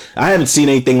time. I haven't seen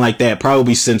anything like that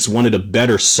probably since one of the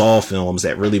better Saw films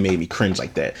that really made me cringe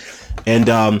like that. And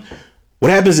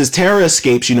what happens is Tara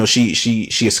escapes. You know, she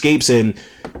escapes and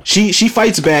she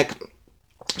fights back.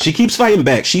 She keeps fighting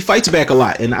back. She fights back a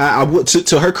lot. And I would,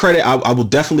 to her credit, I will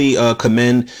definitely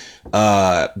commend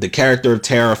the character of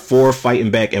Tara for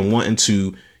fighting back and wanting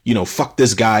to, you know, fuck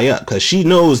this guy up, because she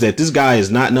knows that this guy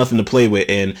is not nothing to play with,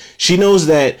 and she knows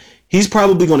that he's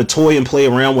probably going to toy and play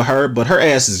around with her, but her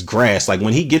ass is grass. Like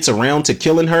when he gets around to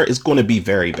killing her, it's going to be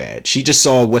very bad. She just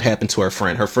saw what happened to her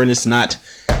friend. Her friend is not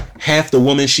half the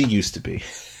woman she used to be.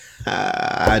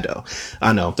 I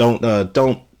know.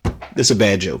 Don't. It's a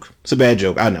bad joke. It's a bad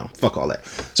joke. I know. Fuck all that.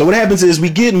 So what happens is we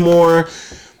get more,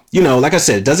 you know, like I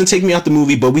said, it doesn't take me out the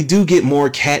movie, but we do get more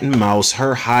cat and mouse,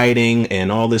 her hiding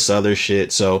and all this other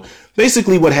shit. So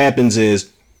basically what happens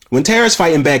is when Tara's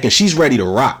fighting back and she's ready to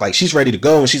rock, like she's ready to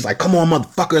go and she's like, come on,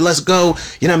 motherfucker, let's go.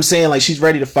 You know what I'm saying? Like she's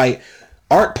ready to fight.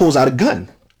 Art pulls out a gun.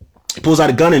 He pulls out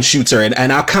a gun and shoots her.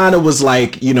 And I kind of was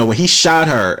like, you know, when he shot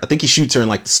her, I think he shoots her in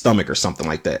like the stomach or something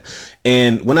like that.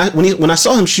 And when I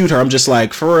saw him shoot her, I'm just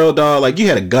like, for real, dog, like you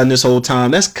had a gun this whole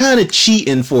time. That's kind of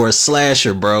cheating for a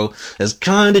slasher, bro. That's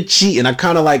kind of cheating. I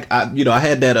kind of like, I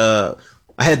had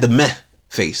the meh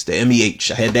face, the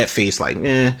MEH. I had that face like,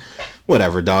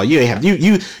 whatever, dog. You ain't have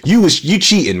you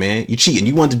cheating, man. You cheating.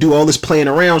 You wanted to do all this playing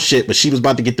around shit, but she was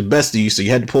about to get the best of you, so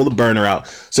you had to pull the burner out.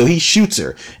 So he shoots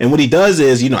her, and what he does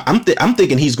is, you know, I'm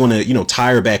thinking he's gonna, you know,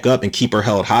 tie her back up and keep her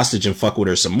held hostage and fuck with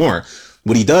her some more.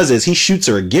 What he does is he shoots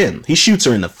her again. He shoots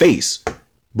her in the face.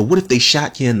 But what if they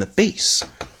shot you in the face?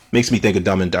 Makes me think of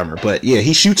Dumb and Dumber. But yeah,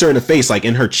 he shoots her in the face, like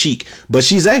in her cheek, but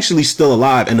she's actually still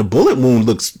alive, and the bullet wound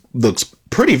looks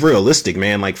pretty realistic,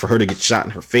 man. Like for her to get shot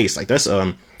in her face, like that's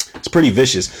it's pretty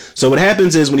vicious. So what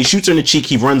happens is when he shoots her in the cheek,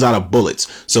 he runs out of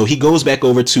bullets. So he goes back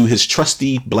over to his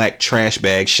trusty black trash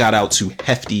bag. Shout out to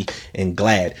Hefty and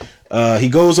Glad. He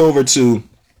goes over to,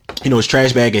 you know, his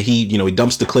trash bag and he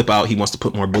dumps the clip out. He wants to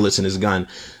put more bullets in his gun.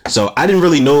 So I didn't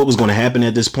really know what was going to happen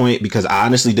at this point because I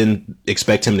honestly didn't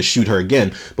expect him to shoot her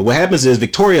again. But what happens is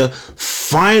Victoria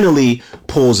finally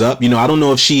pulls up. You know, I don't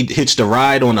know if she hitched a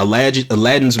ride on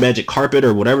Aladdin's magic carpet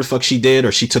or whatever the fuck she did,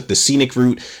 or she took the scenic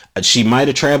route. She might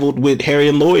have traveled with Harry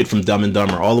and Lloyd from Dumb and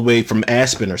Dumber all the way from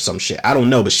Aspen or some shit. I don't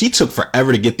know, but she took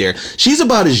forever to get there. She's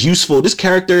about as useful. This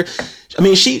character, I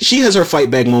mean, she has her fight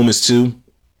back moments too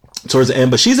towards the end,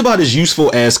 but she's about as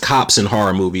useful as cops in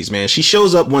horror movies, man. She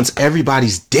shows up once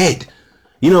everybody's dead.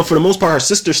 You know, for the most part, her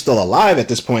sister's still alive at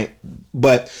this point,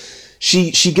 but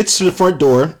she gets to the front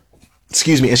door,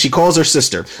 and she calls her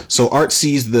sister. So Art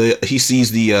sees the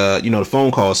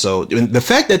phone call. So the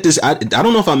fact that I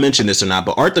don't know if I mentioned this or not,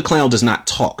 but Art the Clown does not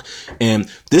talk.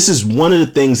 And this is one of the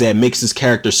things that makes this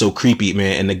character so creepy,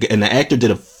 man. And the actor did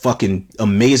a fucking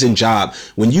amazing job.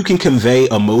 When you can convey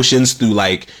emotions through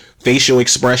like facial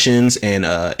expressions and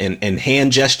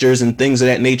hand gestures and things of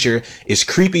that nature, is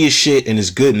creepy as shit and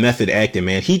is good method acting,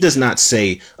 man. He does not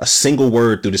say a single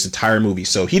word through this entire movie.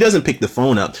 So he doesn't pick the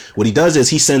phone up. What he does is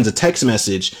he sends a text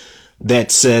message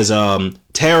that says,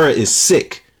 Tara is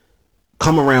sick.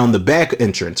 Come around the back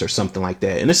entrance or something like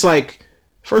that. And it's like,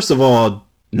 first of all,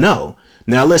 no.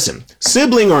 Now listen,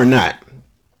 sibling or not,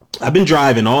 I've been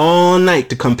driving all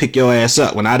night to come pick your ass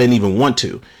up when I didn't even want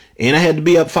to. And I had to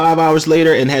be up 5 hours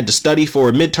later and had to study for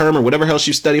a midterm or whatever hell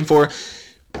she was studying for.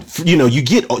 you know, you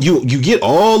get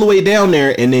all the way down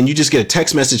there, and then you just get a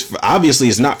text message. Obviously,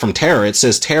 it's not from Tara. It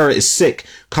says Tara is sick.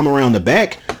 Come around the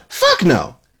back. Fuck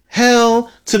no.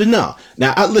 Hell to the no.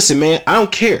 Now, listen, man. I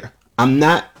don't care. I'm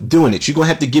not doing it. You're gonna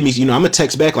have to give me. You know, I'm gonna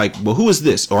text back like, well, who is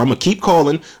this? Or I'm gonna keep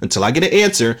calling until I get an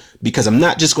answer, because I'm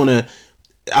not just gonna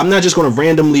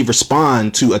randomly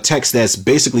respond to a text that's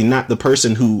basically not the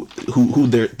person who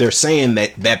they're saying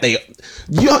that they.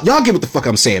 Y'all get what the fuck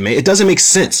I'm saying, man. It doesn't make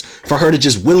sense for her to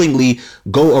just willingly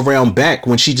go around back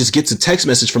when she just gets a text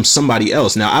message from somebody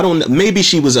else. Now, I don't know. Maybe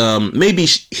he was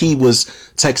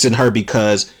texting her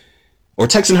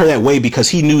texting her that way because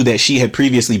he knew that she had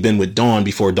previously been with Dawn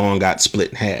before Dawn got split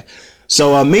in half.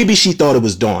 So maybe she thought it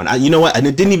was Dawn. You know what? And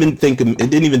it didn't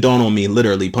even dawn on me,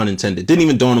 literally, pun intended. It didn't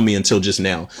even dawn on me until just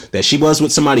now that she was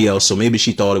with somebody else. So maybe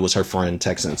she thought it was her friend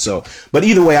texting. So, but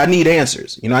either way, I need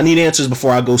answers. You know, I need answers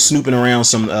before I go snooping around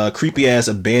some creepy ass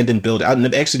abandoned building.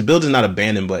 Actually, the building's not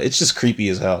abandoned, but it's just creepy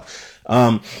as hell.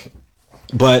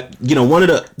 But, you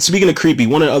know, speaking of creepy,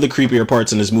 one of the other creepier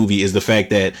parts in this movie is the fact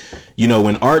that, you know,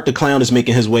 when Art the Clown is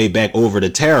making his way back over to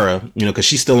Tara, you know, because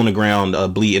she's still on the ground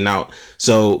bleeding out.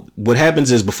 So what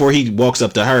happens is, before he walks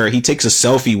up to her, he takes a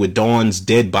selfie with Dawn's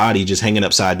dead body just hanging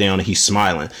upside down, and he's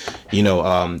smiling. You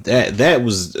know, that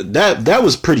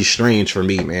was pretty strange for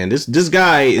me, man. This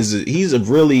guy he's a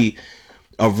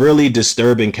really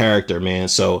disturbing character, man.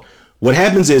 So what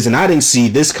happens is, and I didn't see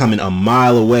this coming a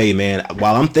mile away, man.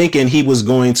 While I'm thinking he was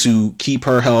going to keep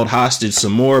her held hostage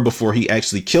some more before he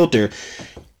actually killed her,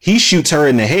 he shoots her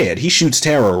in the head. He shoots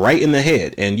Tara right in the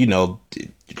head. And, you know,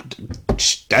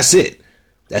 that's it.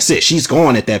 That's it. She's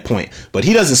gone at that point. But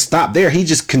he doesn't stop there. He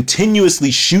just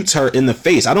continuously shoots her in the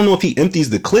face. I don't know if he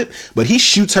empties the clip, but he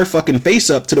shoots her fucking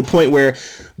face up to the point where,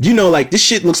 you know, like, this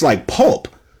shit looks like pulp.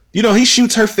 You know, he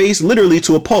shoots her face literally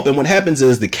to a pulp. And what happens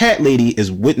is the cat lady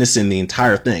is witnessing the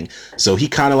entire thing. So he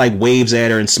kind of like waves at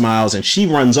her and smiles, and she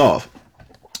runs off.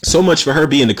 So much for her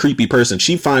being a creepy person.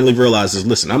 She finally realizes,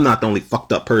 listen, I'm not the only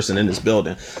fucked up person in this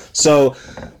building. So,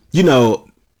 you know,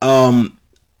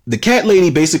 the cat lady,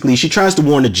 basically, she tries to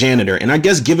warn the janitor. And I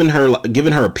guess given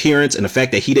her appearance and the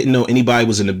fact that he didn't know anybody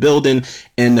was in the building,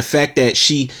 and the fact that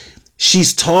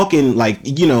she's talking like,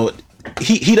 you know,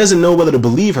 he doesn't know whether to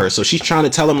believe her. So she's trying to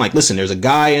tell him, like, listen, there's a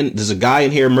guy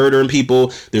in here murdering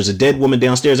people. There's a dead woman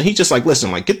downstairs. And he's just like, listen,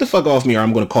 like, get the fuck off me, or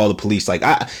I'm going to call the police. Like,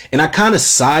 I kind of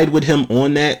side with him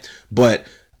on that, but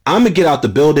I'm going to get out the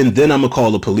building. Then I'm going to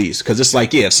call the police. Cause it's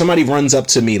like, yeah, if somebody runs up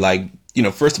to me, like, you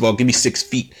know, first of all, give me 6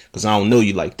 feet, because I don't know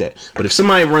you like that. But if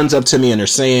somebody runs up to me and they're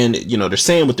saying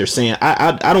what they're saying,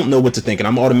 I don't know what to think. And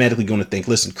I'm automatically going to think,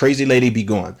 listen, crazy lady, be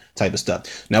gone, type of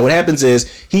stuff. Now, what happens is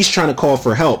he's trying to call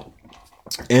for help.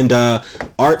 And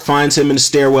Art finds him in the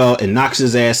stairwell and knocks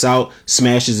his ass out,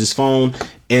 smashes his phone.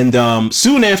 And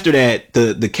soon after that,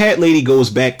 the cat lady goes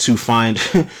back to find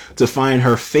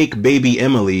her fake baby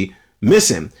Emily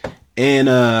missing. And,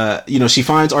 you know, she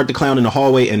finds Art the Clown in the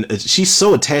hallway, and she's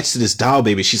so attached to this doll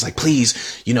baby. She's like,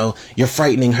 please, you know, you're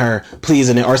frightening her, please.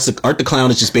 And then Art the Clown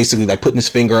is just basically like putting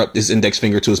his index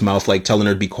finger to his mouth, like telling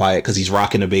her to be quiet, because he's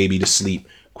rocking the baby to sleep.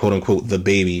 Quote unquote, the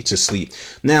baby to sleep.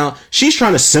 Now, she's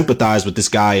trying to sympathize with this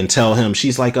guy and tell him,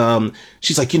 she's like,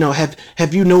 you know,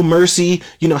 have you no mercy?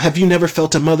 You know, have you never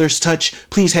felt a mother's touch?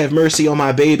 Please have mercy on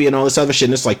my baby, and all this other shit.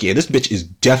 And it's like, yeah, this bitch is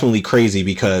definitely crazy,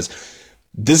 because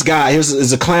this guy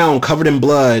is a clown covered in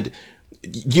blood,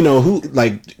 you know, who,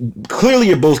 like, clearly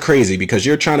you're both crazy, because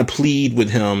you're trying to plead with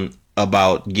him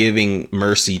about giving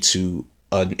mercy to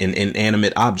an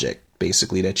inanimate object,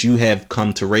 basically, that you have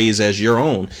come to raise as your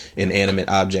own inanimate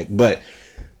object. But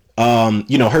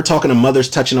you know, her talking to mother's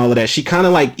touch and all of that, she kind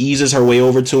of like eases her way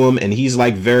over to him, and he's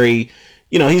like very,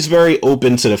 you know, he's very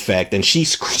open to the fact. And she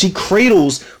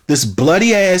cradles this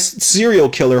bloody ass serial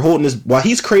killer holding his, while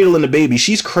he's cradling the baby,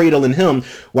 she's cradling him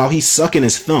while he's sucking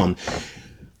his thumb.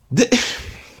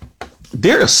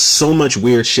 There is so much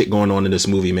weird shit going on in this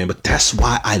movie, man, but that's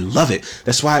why I love it.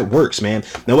 That's why it works, man.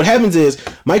 Now what happens is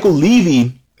Michael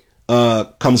Levy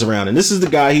comes around, and this is the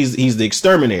guy, he's the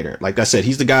exterminator. Like I said,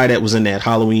 he's the guy that was in that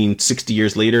Halloween 60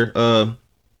 Years Later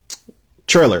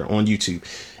trailer on YouTube.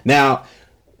 Now,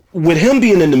 with him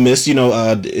being in the midst, you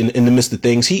know, in the midst of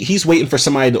things, he's waiting for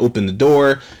somebody to open the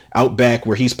door out back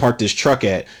where he's parked his truck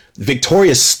at.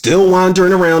 Victoria's still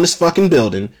wandering around this fucking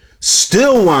building.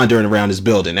 Now,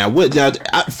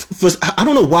 I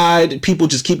don't know why people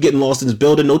just keep getting lost in this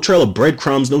building. No trail of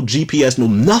breadcrumbs, no GPS, no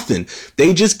nothing.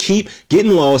 They just keep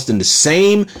getting lost in the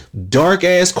same dark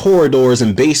ass corridors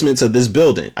and basements of this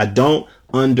building. I don't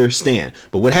understand.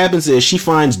 But what happens is she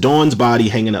finds Dawn's body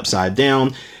hanging upside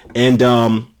down, and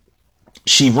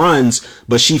she runs,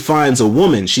 but she finds a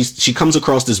woman. She comes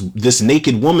across this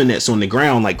naked woman that's on the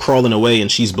ground, like crawling away,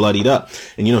 and she's bloodied up.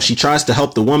 And, you know, she tries to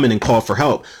help the woman and call for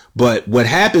help. But what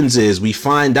happens is we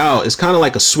find out it's kind of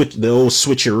like the old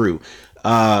switcheroo.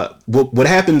 What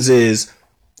happens is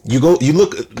you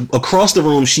look across the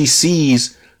room, she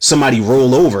sees somebody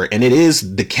roll over, and it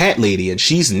is the cat lady, and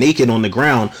she's naked on the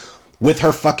ground with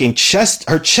her fucking chest.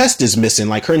 Her chest is missing.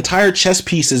 Like, her entire chest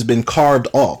piece has been carved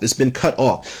off. It's been cut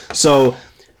off. So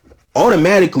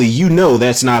automatically, you know,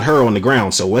 that's not her on the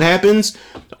ground. So what happens?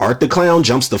 Art the Clown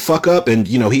jumps the fuck up, and,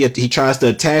 you know, he tries to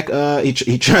attack,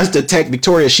 he tries to attack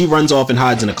Victoria. She runs off and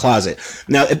hides in a closet.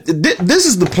 Now, this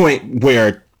is the point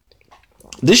where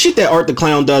this shit that Art the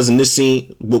Clown does in this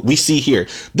scene, what we see here,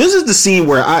 this is the scene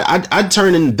where I'd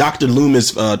turn in Dr.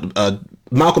 Loomis,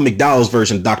 Malcolm McDowell's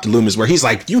version of Dr. Loomis, where he's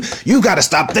like, you gotta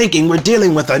stop thinking we're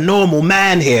dealing with a normal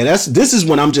man here. This is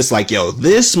when I'm just like, yo,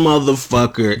 this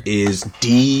motherfucker is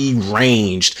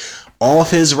deranged.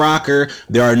 Off his rocker.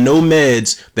 There are no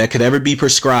meds that could ever be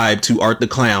prescribed to Art the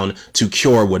Clown to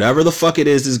cure whatever the fuck it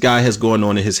is this guy has going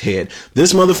on in his head.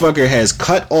 This motherfucker has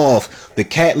cut off the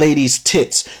cat lady's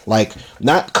tits, like,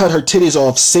 not cut her titties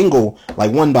off single,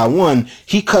 like one by one.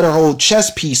 He cut her whole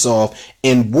chest piece off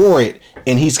and wore it.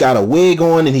 And he's got a wig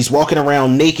on, and he's walking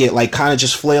around naked, like kind of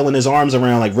just flailing his arms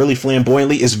around, like really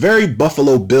flamboyantly. It's very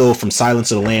Buffalo Bill from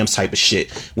Silence of the Lambs type of shit,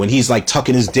 when he's like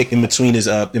tucking his dick in between his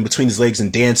legs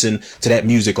and dancing to that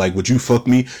music, like, would you fuck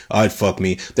me? I'd fuck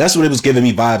me. That's what it was giving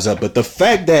me vibes of. But the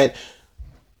fact that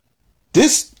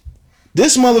this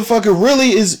motherfucker really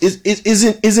is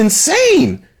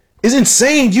insane. Is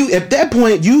insane. You, at that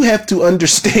point, you have to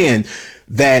understand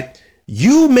that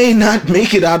you may not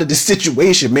make it out of the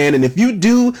situation, man. And if you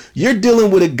do, you're dealing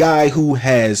with a guy who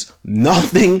has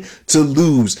nothing to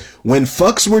lose. When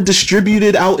fucks were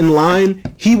distributed out in line,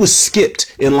 he was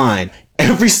skipped in line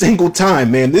every single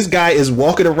time, man. This guy is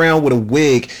walking around with a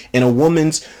wig and a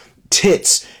woman's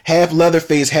tits, half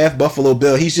Leatherface, half Buffalo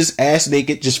Bill. He's just ass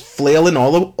naked, just flailing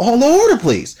all over the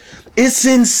place. It's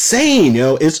insane,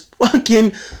 yo. It's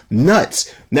fucking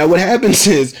nuts. Now, what happens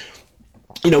is,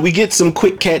 you know, we get some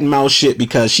quick cat and mouse shit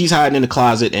because she's hiding in the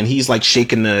closet and he's like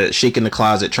shaking the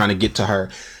closet trying to get to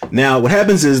her. Now, what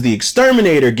happens is the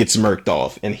exterminator gets murked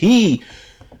off, and he,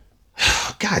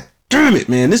 God damn it,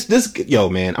 man. Yo,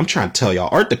 man, I'm trying to tell y'all,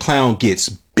 Art the Clown gets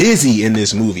busy in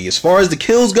this movie. As far as the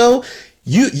kills go,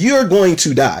 you're going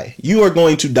to die. You are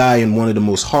going to die in one of the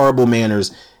most horrible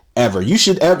manners ever. You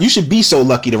should be so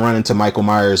lucky to run into Michael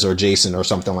Myers or Jason or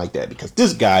something like that, because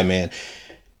this guy, man,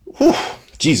 whew,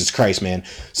 Jesus Christ, man.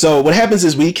 So what happens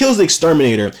is when he kills the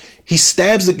exterminator, he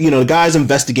stabs the guy's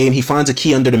investigating. He finds a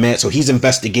key under the mat, so he's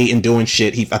investigating, doing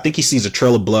shit. I think he sees a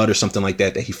trail of blood or something like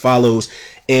that he follows,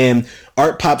 and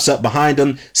Art pops up behind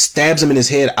him, stabs him in his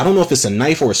head. I don't know if it's a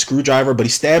knife or a screwdriver, but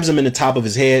he stabs him in the top of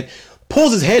his head,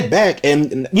 pulls his head back,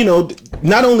 and, you know,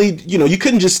 not only, you know, you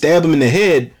couldn't just stab him in the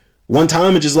head one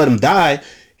time and just let him die.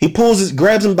 He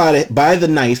grabs him by the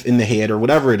knife in the head or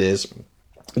whatever it is,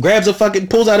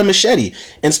 pulls out a machete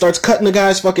and starts cutting the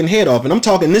guy's fucking head off. And I'm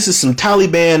talking, this is some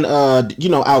Taliban,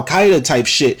 Al-Qaeda type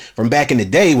shit from back in the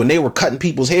day when they were cutting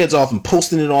people's heads off and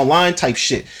posting it online type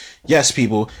shit. Yes,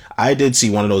 people, I did see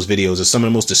one of those videos. It's some of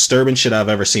the most disturbing shit I've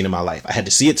ever seen in my life. I had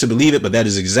to see it to believe it, but that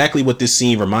is exactly what this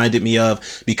scene reminded me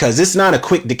of, because it's not a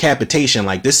quick decapitation.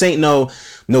 Like, this ain't no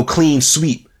clean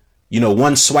sweep,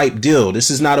 one swipe deal.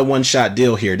 This is not a one-shot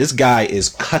deal here. This guy is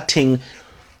cutting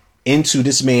into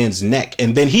this man's neck,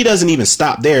 and then he doesn't even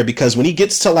stop there, because when he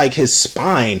gets to like his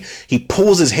spine, he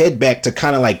pulls his head back to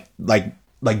kind of like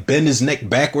bend his neck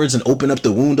backwards and open up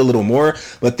the wound a little more.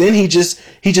 But then he just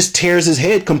tears his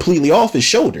head completely off his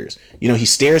shoulders. He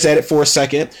stares at it for a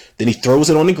second, then he throws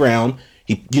it on the ground.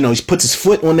 He puts his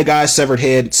foot on the guy's severed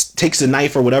head, takes a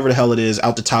knife or whatever the hell it is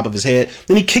out the top of his head,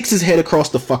 then he kicks his head across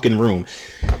the fucking room.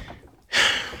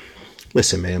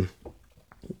 Listen, man,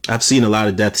 I've seen a lot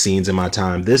of death scenes in my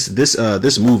time.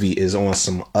 This movie is on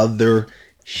some other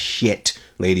shit,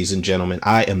 ladies and gentlemen.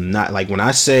 I am not, like, when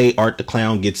I say Art the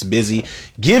Clown gets busy,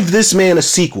 give this man a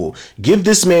sequel, give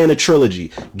this man a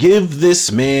trilogy, give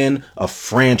this man a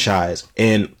franchise.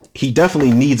 And he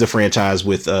definitely needs a franchise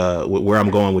with where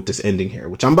I'm going with this ending here,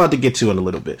 which I'm about to get to in a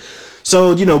little bit.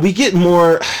 So, we get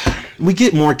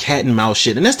more cat and mouse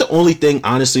shit. And that's the only thing,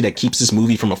 honestly, that keeps this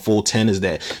movie from a full 10, is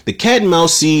that the cat and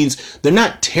mouse scenes, they're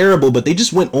not terrible, but they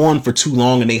just went on for too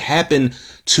long and they happen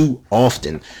too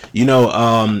often,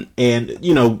 and,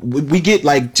 we get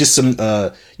like just some,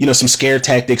 some scare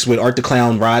tactics with Art the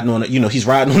Clown riding on, he's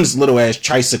riding on this little ass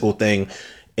tricycle thing.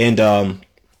 And,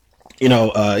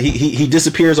 he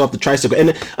disappears off the tricycle.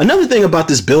 And another thing about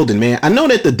this building, man, I know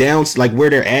that the downs, like where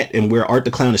they're at and where Art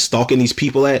the Clown is stalking these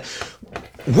people at,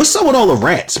 what's up with all the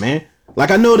rats, man? Like,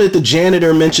 I know that the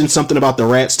janitor mentioned something about the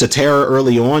rats to Tara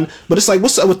early on, but it's like,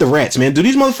 what's up with the rats, man? Do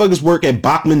these motherfuckers work at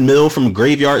Bachman Mill from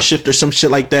Graveyard Shift or some shit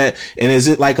like that? And is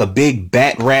it like a big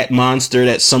bat rat monster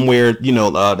that's somewhere,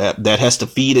 that has to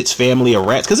feed its family of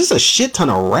rats? Because it's a shit ton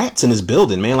of rats in this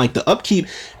building, man. Like, the upkeep,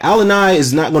 Alan I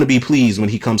is not going to be pleased when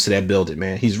he comes to that building,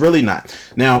 man. He's really not.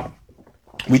 Now,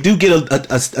 we do get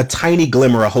a tiny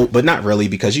glimmer of hope, but not really,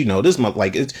 because this month,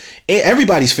 like, it's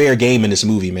everybody's fair game in this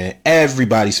movie, man.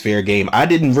 Everybody's fair game. I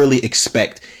didn't really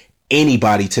expect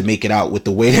anybody to make it out with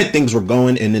the way that things were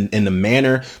going and in the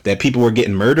manner that people were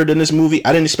getting murdered in this movie.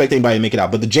 I didn't expect anybody to make it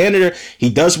out, but the janitor, he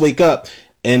does wake up,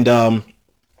 and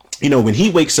when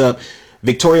he wakes up,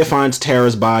 Victoria finds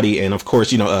Tara's body, and of course,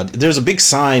 there's a big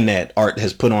sign that Art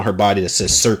has put on her body that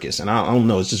says circus, and I don't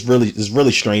know, it's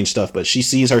really strange stuff, but she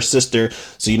sees her sister,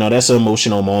 so that's an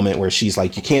emotional moment where she's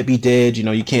like, you can't be dead,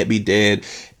 you can't be dead,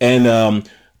 and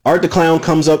Art the Clown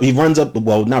comes up, he comes up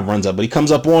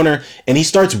on her, and he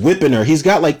starts whipping her. He's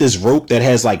got like this rope that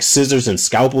has like scissors and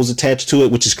scalpels attached to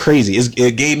it, which is crazy.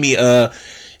 It gave me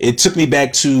it took me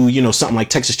back to, something like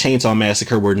Texas Chainsaw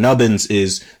Massacre, where Nubbins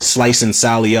is slicing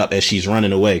Sally up as she's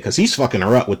running away, because he's fucking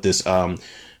her up with this rope,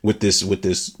 with the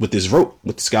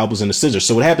scalpels and the scissors.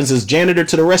 So what happens is, janitor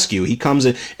to the rescue. He comes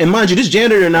in, and mind you, this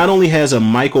janitor not only has a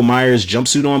Michael Myers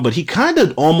jumpsuit on, but he kind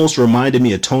of almost reminded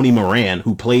me of Tony Moran,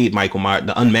 who played Michael Myers,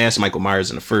 the unmasked Michael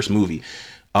Myers in the first movie.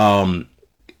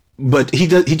 But he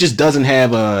just doesn't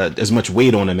have as much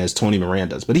weight on him as Tony Moran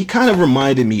does. But he kind of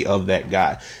reminded me of that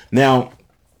guy. Now,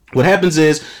 what happens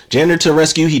is, janitor to the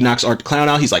rescue, he knocks Art the Clown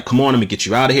out. He's like, come on, I'm gonna get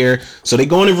you out of here. So they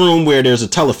go in a room where there's a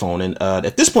telephone. And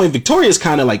at this point, Victoria's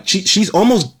kind of like, she's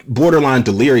almost borderline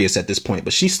delirious at this point,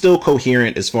 but she's still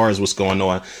coherent as far as what's going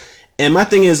on. And my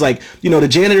thing is, like, the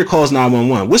janitor calls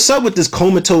 911. What's up with this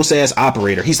comatose ass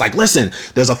operator? He's like, listen,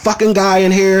 there's a fucking guy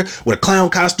in here with a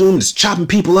clown costume that's chopping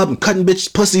people up and cutting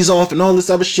bitch pussies off and all this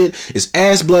other shit. It's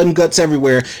ass, blood, and guts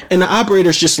everywhere. And the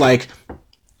operator's just like,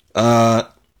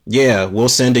 yeah, we'll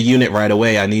send a unit right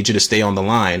away. I need you to stay on the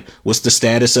line. What's the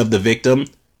status of the victim?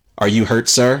 Are you hurt,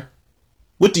 sir?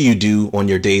 What do you do on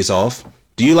your days off?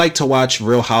 Do you like to watch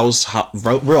Real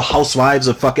Housewives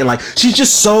of fucking, like, she's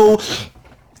just so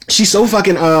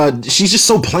fucking, she's just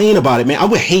so plain about it, man. I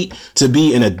would hate to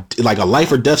be in a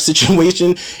life or death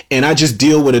situation and I just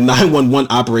deal with a 911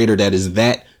 operator that is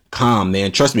that calm,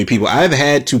 man. Trust me, people, I've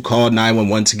had to call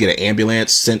 911 to get an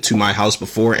ambulance sent to my house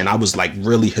before, and I was like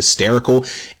really hysterical.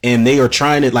 And they are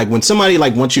trying to, like, when somebody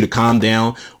like wants you to calm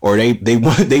down, or they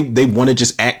want to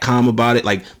just act calm about it,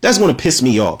 like, that's going to piss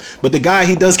me off. But the guy,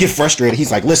 he does get frustrated.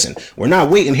 He's like, listen, we're not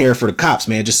waiting here for the cops,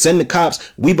 man. Just send the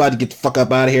cops. We about to get the fuck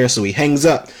up out of here. So he hangs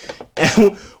up.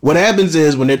 And what happens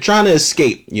is, when they're trying to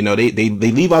escape, they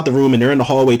leave out the room and they're in the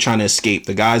hallway trying to escape.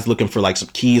 The guy's looking for like some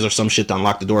keys or some shit to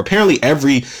unlock the door. Apparently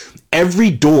every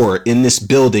door in this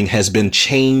building has been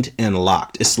chained and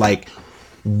locked. It's like,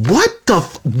 what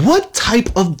type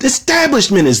of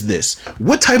establishment is this?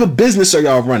 What type of business are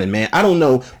y'all running, man? I don't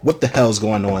know what the hell's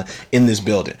going on in this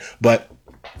building, but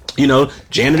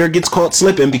janitor gets caught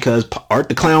slipping because Art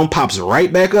the Clown pops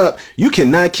right back up. You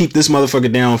cannot keep this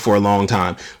motherfucker down for a long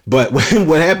time. But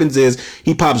what happens is,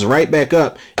 he pops right back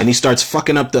up and he starts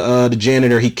fucking up the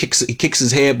janitor. He kicks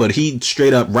his head, but he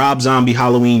straight up Rob Zombie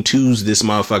Halloween 2's this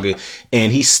motherfucker,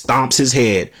 and he stomps his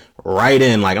head right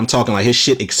in. Like, I'm talking like his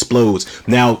shit explodes.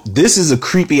 Now, this is a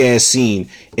creepy ass scene,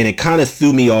 and it kind of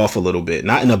threw me off a little bit.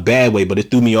 Not in a bad way, but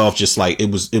it threw me off just like, it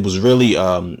was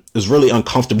really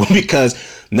uncomfortable because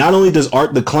not only does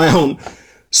Art the Clown,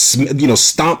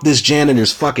 stomp this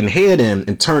janitor's fucking head in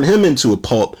and turn him into a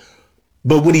pulp,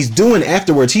 but what he's doing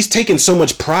afterwards, he's taking so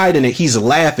much pride in it, he's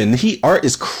laughing. Art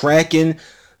is cracking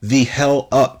the hell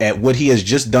up at what he has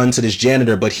just done to this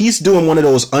janitor, but he's doing one of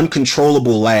those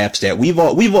uncontrollable laughs that we've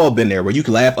all been there, where you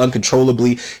can laugh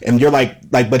uncontrollably and you're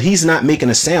like, but he's not making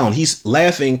a sound. He's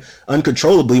laughing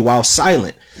uncontrollably while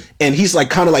silent. And he's like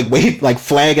kind of like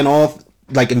flagging off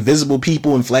like invisible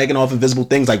people and flagging off invisible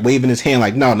things, like waving his hand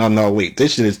like, no, wait,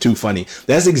 this shit is too funny.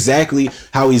 That's exactly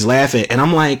how he's laughing. And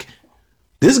I'm like,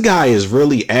 this guy is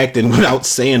really acting without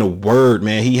saying a word,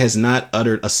 man. He has not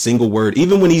uttered a single word.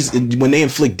 Even when they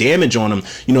inflict damage on him,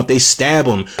 if they stab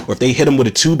him or if they hit him with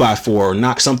a 2x4 or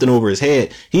knock something over his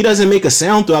head, he doesn't make a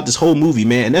sound throughout this whole movie,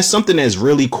 man. And that's something that's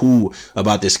really cool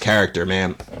about this character,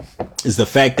 man, is the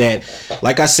fact that,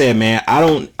 like I said, man,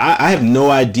 I have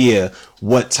no idea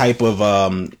what type of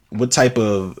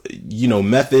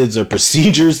methods or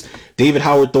procedures David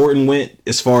Howard Thornton went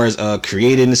as far as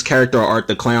creating this character, Art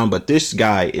the Clown, but this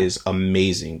guy is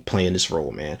amazing playing this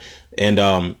role, man. And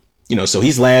so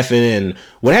he's laughing, and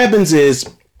what happens is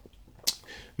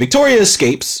Victoria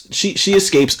escapes. She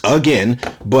escapes again,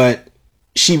 but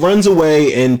she runs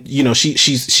away, and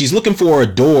she's looking for a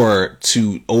door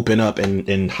to open up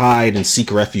and hide and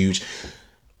seek refuge.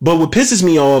 But what pisses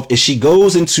me off is she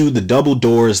goes into the double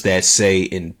doors that say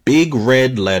in big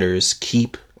red letters,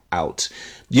 "Keep out."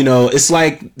 It's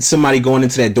like somebody going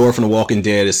into that door from The Walking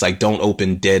Dead. It's like, "Don't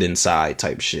open, dead inside"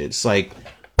 type shit. It's like,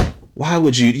 why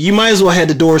would you might as well have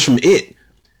the doors from It.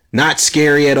 Not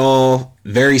scary at all.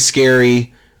 Very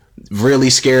scary. Really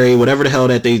scary, whatever the hell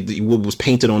that was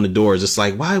painted on the doors. It's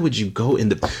like, why would you go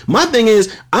in my thing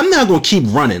is, I'm not gonna keep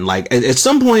running. Like, at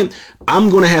some point I'm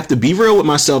gonna have to be real with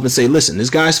myself and say, listen, this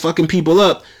guy's fucking people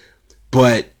up,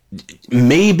 but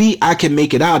maybe I can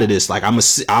make it out of this. Like,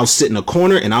 I'll sit in a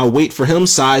corner and I'll wait for him,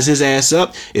 size his ass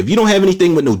up. If you don't have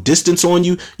anything with no distance on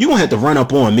you, you're gonna have to run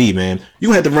up on me, man. You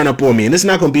gonna have to run up on me, and it's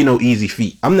not gonna be no easy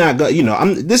feat. I'm not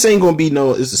gonna, this ain't gonna be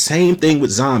it's the same thing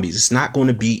with zombies. It's not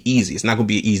gonna be easy. It's not gonna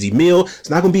be an easy meal. It's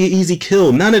not gonna be an easy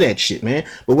kill. None of that shit, man.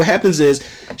 But what happens is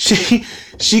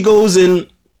she goes in.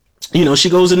 She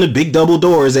goes into big double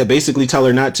doors that basically tell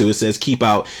her not to. It says "keep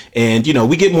out." And,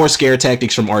 we get more scare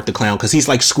tactics from Art the Clown, because he's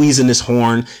like squeezing this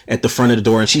horn at the front of the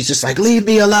door, and she's just like, "Leave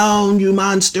me alone, you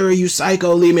monster, you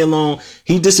psycho, leave me alone."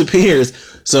 He disappears.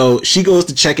 So she goes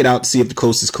to check it out to see if the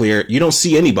coast is clear. You don't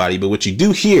see anybody, but what you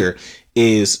do hear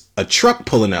is a truck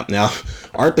pulling up. Now,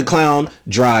 Art the Clown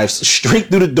drives straight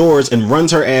through the doors and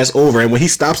runs her ass over. And when he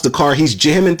stops the car, he's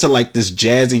jamming to like this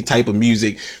jazzy type of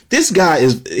music. This guy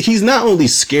he's not only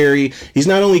scary, he's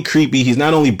not only creepy, he's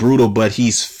not only brutal, but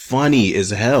he's funny as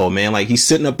hell, man. Like, he's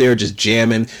sitting up there just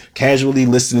jamming, casually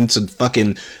listening to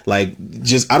fucking, like,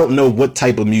 just, I don't know what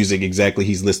type of music exactly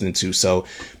he's listening to. So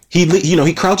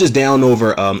he crouches down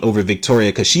over Victoria,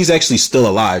 because she's actually still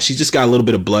alive. She's just got a little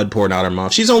bit of blood pouring out her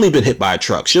mouth. She's only been hit by a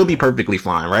truck. She'll be perfectly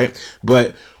fine, right?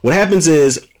 But what happens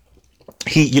is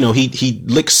he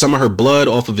licks some of her blood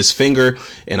off of his finger,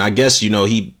 and I guess,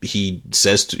 he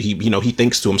says he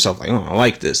thinks to himself, like, "Oh, I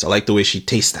like this. I like the way she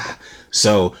tastes that."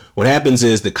 So what happens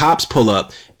is the cops pull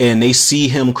up and they see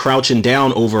him crouching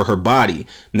down over her body.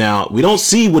 Now, we don't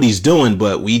see what he's doing,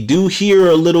 but we do hear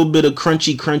a little bit of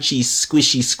crunchy,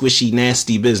 squishy,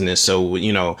 nasty business. So,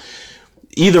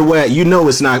 either way,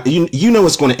 it's not,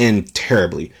 it's going to end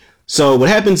terribly. So what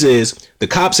happens is the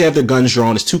cops have their guns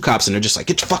drawn. There's two cops, and they're just like,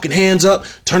 "Get your fucking hands up,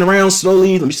 turn around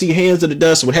slowly. Let me see your hands to the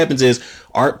dust." So what happens is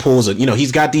Art pulls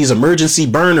he's got these emergency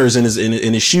burners in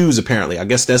his shoes. Apparently, I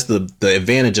guess that's the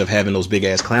advantage of having those big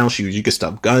ass clown shoes. You can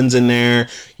stuff guns in there,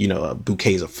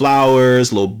 bouquets of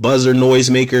flowers, little buzzer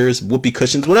noisemakers, whoopee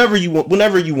cushions, whatever you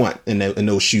want in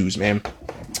those shoes, man.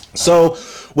 So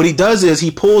what he does is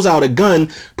he pulls out a gun,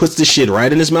 puts the shit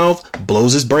right in his mouth,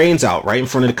 blows his brains out right in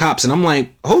front of the cops. And I'm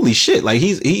like, holy shit, like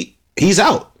he's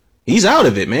out. He's out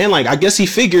of it, man. Like, I guess he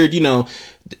figured,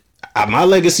 my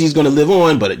legacy is going to live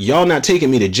on, but y'all not taking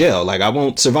me to jail. Like, I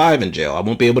won't survive in jail. I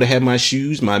won't be able to have my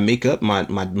shoes, my makeup, my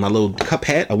little cup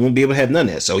hat. I won't be able to have none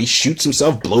of that. So he shoots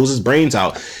himself, blows his brains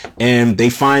out, and they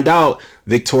find out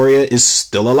Victoria is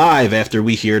still alive after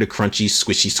we hear the crunchy,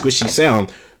 squishy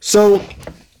sound. So,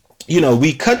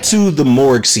 we cut to the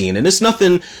morgue scene, and it's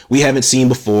nothing we haven't seen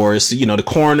before. It's, the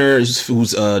coroner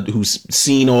who's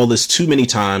seen all this too many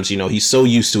times. He's so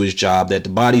used to his job that the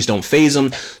bodies don't faze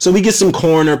him. So we get some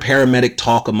coroner paramedic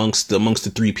talk amongst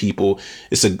the three people.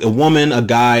 It's a woman, a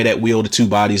guy that wheeled the two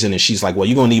bodies in, and she's like, "Well,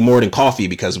 you're gonna need more than coffee,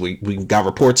 because we got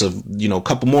reports of, a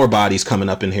couple more bodies coming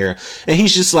up in here." And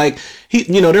he's just like,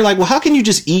 they're like, "Well, how can you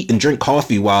just eat and drink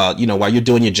coffee while you're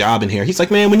doing your job in here?" He's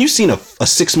like, "Man, when you seen a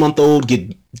 6-month-old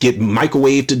get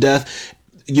microwaved to death,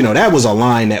 that was a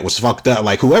line that was fucked up."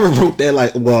 Like, whoever wrote that,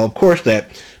 like, well, of course that,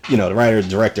 the writer,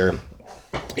 director,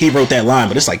 he wrote that line,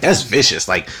 but it's like, that's vicious.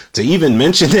 Like, to even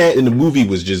mention that in the movie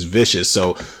was just vicious.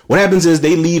 So what happens is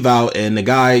they leave out, and the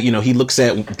guy, he looks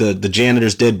at the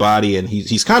janitor's dead body, and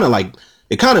he's kind of like,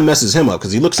 it kind of messes him up,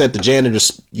 because he looks at the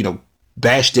janitor's,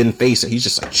 bashed in face, and he's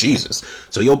just like, Jesus.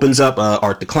 So he opens up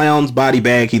Art the Clown's body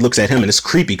bag. He looks at him, and it's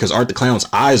creepy because Art the Clown's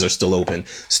eyes are still open,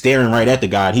 staring right at the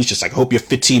guy. And he's just like, "Hope your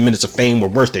 15 minutes of fame were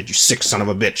worth it, you sick son of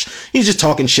a bitch." He's just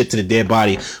talking shit to the dead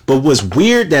body. But what's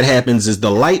weird that happens is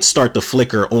the lights start to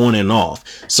flicker on and off.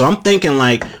 So I'm thinking,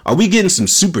 like, are we getting some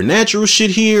supernatural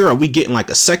shit here? Are we getting like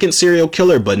a second serial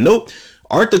killer? But nope.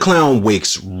 Art the Clown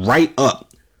wakes right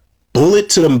up bullet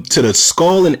to the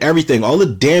skull and everything, all the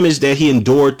damage that he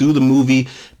endured through the movie,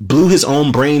 blew his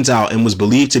own brains out and was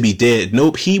believed to be dead.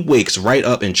 Nope, he wakes right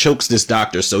up and chokes this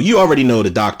doctor. So you already know the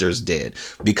doctor is dead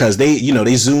because they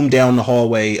zoom down the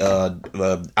hallway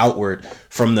outward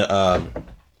from the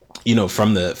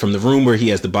from the room where he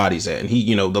has the bodies at, and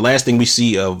he, the last thing we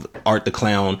see of Art the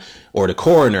Clown or the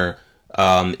coroner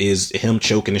is him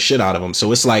choking the shit out of him.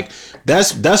 So it's like,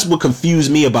 that's what confused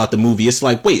me about the movie. It's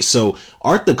like, wait, so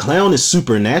Art the Clown is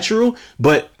supernatural?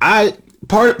 But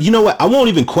you know what? I won't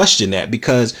even question that,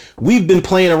 because we've been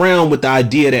playing around with the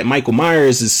idea that Michael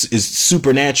Myers is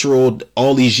supernatural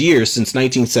all these years since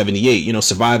 1978,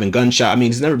 surviving gunshot. I mean,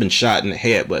 he's never been shot in the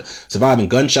head, but surviving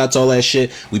gunshots, all that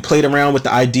shit. We played around with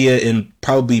the idea in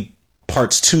probably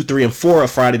parts 2, 3, and 4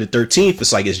 of Friday the 13th.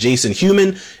 It's like, is Jason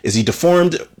human? Is he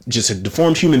deformed? Just a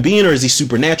deformed human being, or is he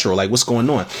supernatural? Like, what's going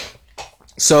on?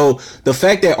 So the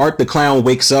fact that Art the Clown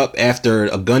wakes up after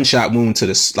a gunshot wound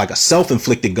like a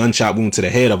self-inflicted gunshot wound to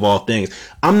the head of all things,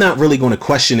 I'm not really going to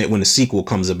question it when the sequel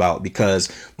comes about, because,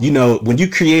 when you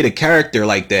create a character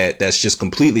like that, that's just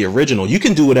completely original, you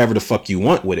can do whatever the fuck you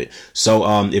want with it. So,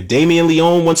 if Damien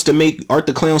Leone wants to make Art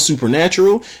the Clown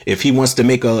supernatural, if he wants to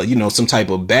make some type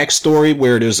of backstory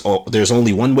where there's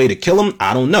only one way to kill him,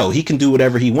 I don't know. He can do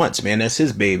whatever he wants, man. That's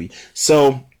his baby.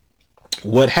 So,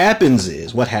 what had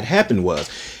happened was,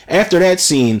 after that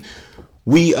scene,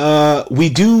 we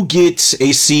do get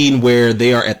a scene where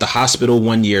they are at the hospital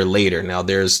 1 year later. Now,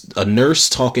 there's a nurse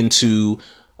talking to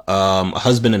a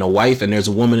husband and a wife, and there's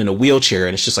a woman in a wheelchair,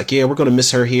 and it's just like, yeah, we're gonna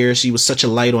miss her here. She was such a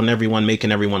light on everyone,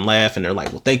 making everyone laugh. And they're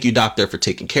like, well, thank you, doctor, for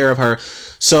taking care of her.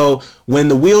 So when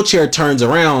the wheelchair turns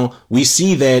around, we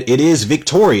see that it is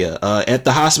Victoria at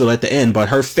the hospital at the end, but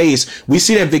her face, we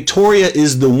see that Victoria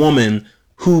is the woman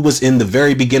who was in the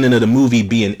very beginning of the movie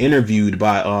being interviewed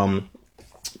by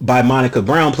Monica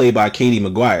Brown, played by Katie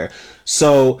Maguire.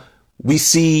 So we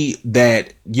see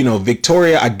that,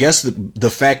 Victoria, I guess the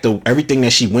fact of everything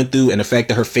that she went through and the fact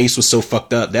that her face was so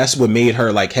fucked up, that's what made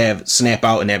her snap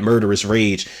out in that murderous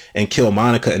rage and kill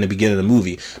Monica in the beginning of the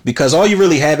movie. Because all you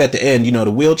really have at the end, the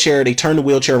wheelchair, they turn the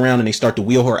wheelchair around and they start to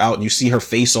wheel her out, and you see her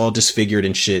face all disfigured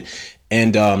and shit.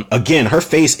 And again, her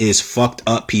face is fucked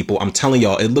up, people. I'm telling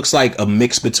y'all, it looks like a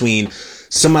mix between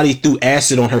somebody threw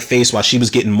acid on her face while she was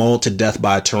getting mauled to death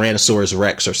by a Tyrannosaurus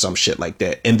Rex or some shit like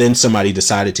that. And then somebody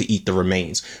decided to eat the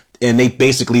remains. And they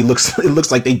basically it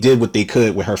looks like they did what they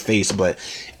could with her face, but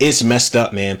it's messed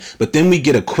up, man. But then we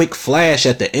get a quick flash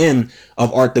at the end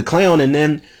of Art the Clown, and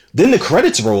then the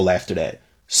credits roll after that.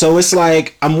 So it's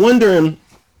like, I'm wondering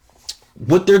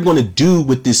what they're going to do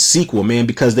with this sequel, man,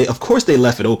 because of course they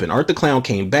left it open. Art the Clown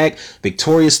came back.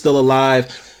 Victoria's still alive.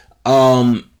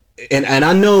 And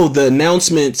I know the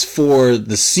announcements for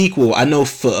the sequel, I know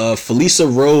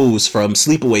Felissa Rose from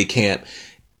Sleepaway Camp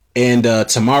and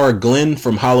Tamara Glenn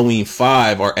from Halloween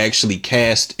 5 are actually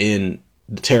cast in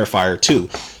the Terrifier 2.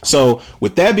 So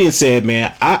with that being said,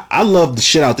 man, I love the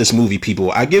shit out this movie, people.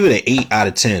 I give it an 8 out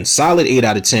of 10, solid 8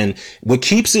 out of 10. What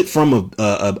keeps it from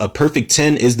a perfect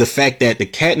 10 is the fact that the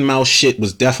cat and mouse shit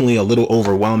was definitely a little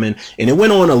overwhelming, and it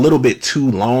went on a little bit too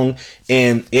long,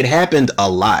 and it happened a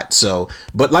lot. So,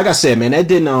 but like I said, man, that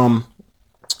didn't,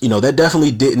 that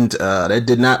definitely didn't, that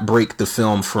did not break the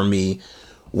film for me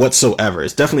whatsoever.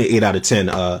 It's definitely 8 out of 10,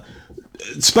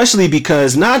 especially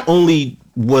because not only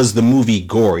was the movie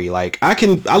gory, like I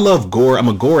love gore, I'm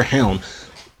a gore hound,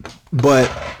 but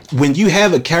when you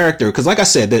have a character, because like I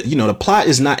said, that the plot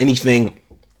is not anything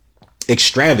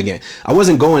extravagant. I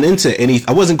wasn't going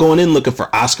in looking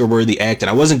for Oscar worthy acting.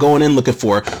 I wasn't going in looking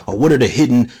for what are the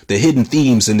hidden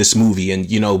themes in this movie, and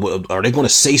are they going to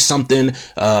say something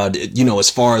as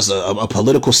far as a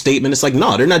political statement. It's like,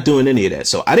 no, they're not doing any of that.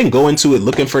 So I didn't go into it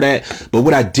looking for that. But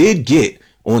what I did get,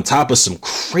 on top of some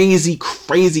crazy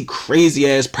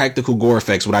ass practical gore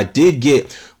effects, what I did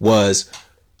get was,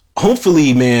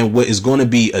 hopefully, man, what is going to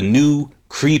be a new,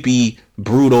 creepy,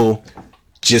 brutal,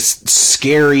 just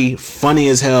scary, funny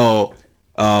as hell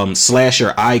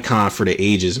slasher icon for the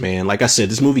ages, man. Like I said,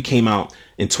 this movie came out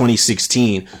in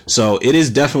 2016, so it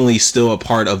is definitely still a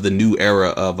part of the new era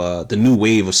of the new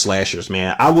wave of slashers,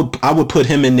 man. I would put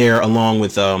him in there along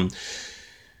with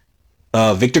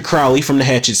Victor Crowley from the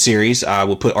Hatchet series. I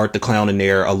will put Art the Clown in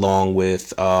there along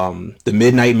with the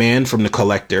Midnight Man from The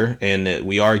Collector, and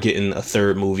we are getting a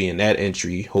third movie in that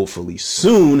entry hopefully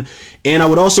soon. And I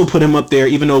would also put him up there,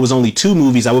 even though it was only 2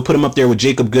 movies, I would put him up there with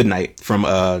Jacob Goodnight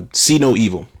from See No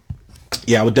Evil.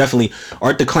 Yeah, I would definitely,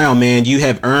 Art the Clown, man, you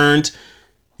have earned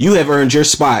you have earned your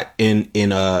spot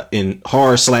in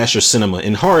horror slasher cinema,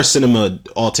 in horror cinema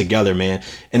altogether, man.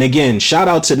 And again, shout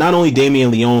out to not only Damien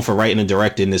Leone for writing and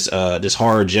directing this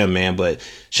horror gem, man, but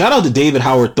shout out to David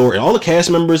Howard Thornton, all the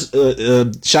cast members.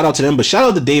 Shout out to them, but shout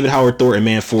out to David Howard Thornton,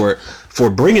 man, for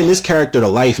bringing this character to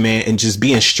life, man, and just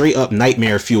being straight up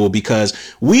nightmare fuel, because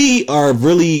it's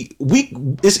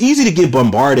easy to get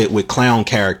bombarded with clown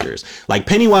characters. Like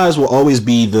Pennywise will always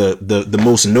be the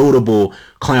most notable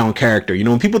clown character. You know,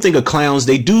 when people think of clowns,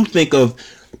 they do think of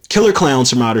Killer Clowns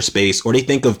from Outer Space, or they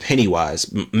think of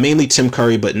Pennywise, mainly Tim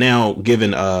Curry, but now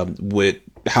given with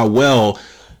how well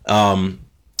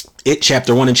It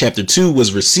Chapter 1 and Chapter 2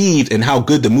 was received and how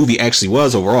good the movie actually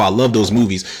was overall. I love those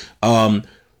movies.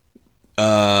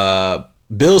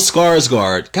 Bill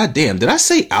Skarsgård. God damn, did I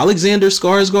say Alexander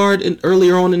Skarsgård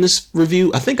earlier on in this review?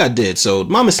 I think I did. So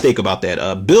my mistake about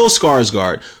that. Bill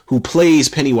Skarsgård, who plays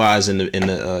Pennywise in the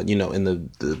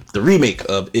remake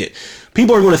of It.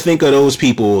 People are going to think of those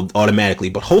people automatically,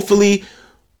 but hopefully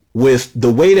with the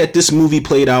way that this movie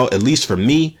played out, at least for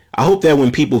me, I hope that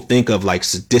when people think of like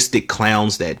sadistic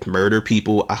clowns that murder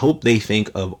people, I hope they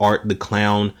think of Art the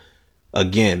Clown.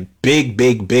 Again,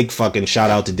 big fucking shout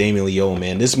out to Damien Leone,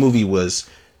 man. This movie was,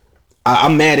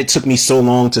 I'm mad it took me so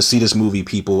long to see this movie,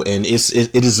 people. And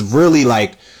it is really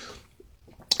like,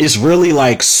 it's really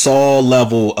like Saw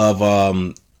level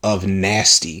of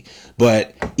nasty.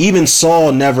 But even Saw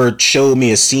never showed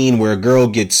me a scene where a girl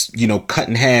gets, cut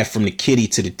in half from the kitty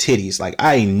to the titties. Like,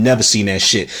 I ain't never seen that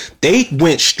shit. They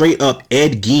went straight up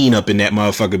Ed Gein up in that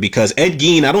motherfucker, because Ed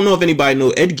Gein, I don't know if anybody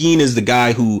know, Ed Gein is the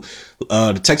guy who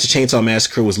the Texas Chainsaw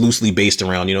Massacre was loosely based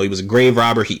around. He was a grave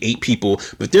robber. He ate people.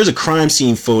 But there's a crime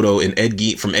scene photo in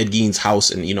from Ed Gein's house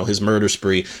and, his murder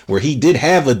spree, where he did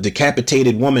have a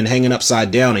decapitated woman hanging upside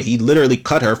down, and he literally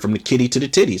cut her from the kitty to the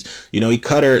titties. He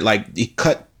cut her, like, he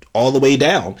cut all the way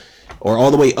down or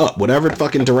all the way up, whatever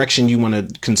fucking direction you want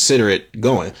to consider it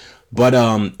going. But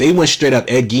they went straight up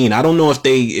Ed Gein. I don't know if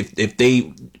they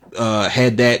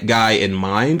had that guy in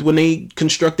mind when they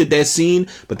constructed that scene,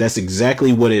 but that's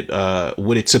exactly what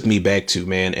it took me back to,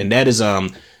 man. And that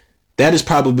is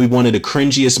probably one of the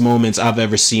cringiest moments I've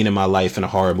ever seen in my life in a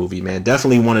horror movie, man.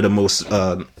 Definitely one of the most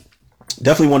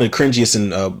definitely one of the cringiest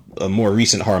and more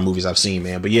recent horror movies I've seen,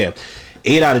 man. But yeah,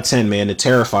 8 out of 10, man. The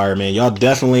Terrifier, man. Y'all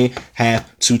definitely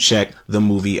have to check the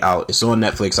movie out. It's on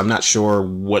Netflix. I'm not sure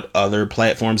what other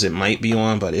platforms it might be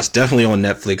on, but it's definitely on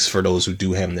Netflix for those who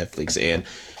do have Netflix. And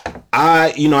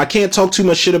I can't talk too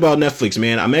much shit about Netflix,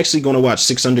 man. I'm actually going to watch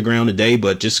 6 Underground today,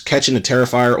 but just catching the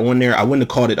Terrifier on there, I wouldn't have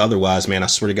called it otherwise, man. I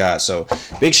swear to God. So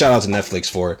big shout out to Netflix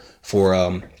for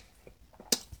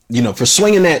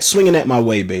swinging that my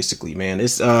way, basically, man.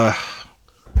 It's,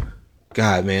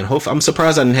 God, man, I'm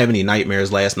surprised I didn't have any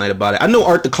nightmares last night about it. I know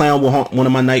Art the Clown will haunt one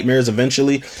of my nightmares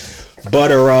eventually,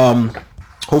 but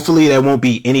hopefully that won't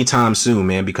be anytime soon,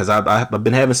 man, because I've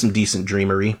been having some decent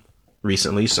dreamery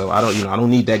recently, so I don't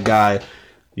need that guy,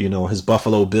 his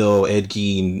Buffalo Bill, Ed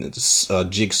Gein,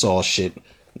 Jigsaw shit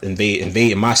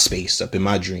invading my space up in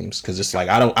my dreams, because it's like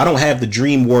I don't have the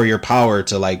dream warrior power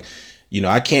to, like,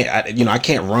 I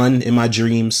can't run in my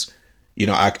dreams.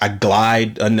 I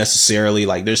glide unnecessarily.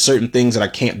 Like, there's certain things that I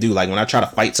can't do. Like, when I try to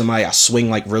fight somebody, I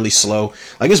swing like really slow.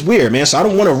 Like, it's weird, man. So I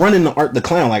don't want to run into Art the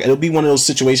Clown. Like, it'll be one of those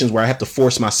situations where I have to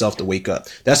force myself to wake up.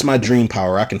 That's my dream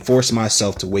power. I can force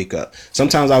myself to wake up.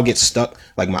 Sometimes I'll get stuck.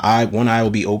 Like, one eye will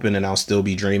be open and I'll still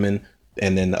be dreaming,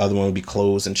 and then the other one will be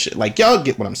closed and shit. Like, y'all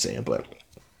get what I'm saying. But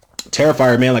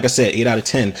Terrifier, man, like I said, 8 out of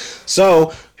 10.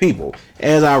 So, people,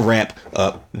 as I wrap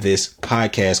up this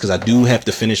podcast, because I do have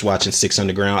to finish watching 6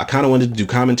 Underground, I kind of wanted to do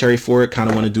commentary for it, kind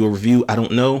of want to do a review. I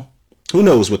don't know. Who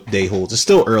knows what the day holds? It's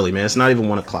still early, man. It's not even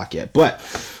 1 o'clock yet. But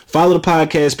follow the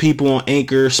podcast, people, on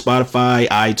Anchor, Spotify,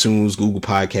 iTunes, Google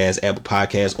Podcasts, Apple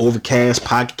Podcasts, Overcast,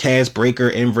 Podcast Breaker,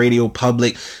 and Radio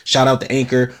Public. Shout out to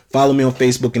Anchor. Follow me on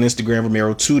Facebook and Instagram,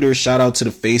 Romero Tudor. Shout out to the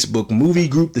Facebook movie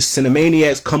group, the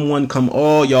Cinemaniacs. Come one, come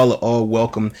all. Y'all are all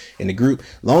welcome in the group.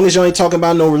 Long as y'all ain't talking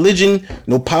about no religion,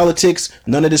 no politics,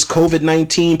 none of this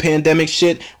COVID-19 pandemic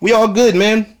shit, we all good,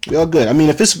 man. We all good. I mean,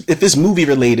 if it's movie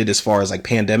related as far as like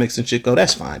pandemics and shit go,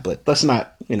 that's fine. But let's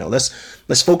not,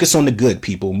 let's focus on the good,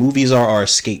 people. Movies are our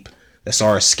escape. That's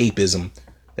our escapism.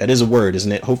 That is a word,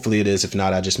 isn't it? Hopefully it is. If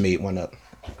not, I just made one up.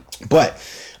 But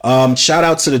shout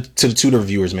out to the Tudor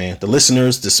viewers, man. The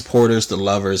listeners, the supporters, the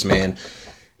lovers, man.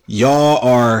 Y'all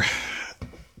are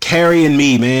carrying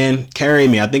me, man.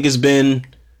 Carrying me. I think it's been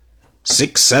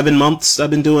 6-7 months I've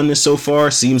been doing this so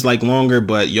far. Seems like longer,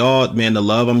 but y'all, man, the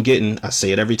love I'm getting, I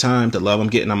say it every time, the love I'm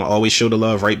getting, I'm gonna always show the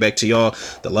love right back to y'all.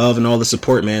 The love and all the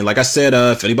support, man. Like I said,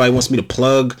 if anybody wants me to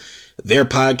plug their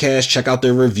podcast, check out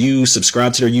their reviews,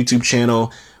 subscribe to their YouTube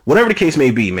channel, whatever the case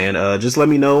may be, man. Just let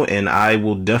me know and I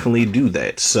will definitely do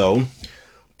that. So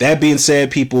that being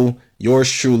said, people,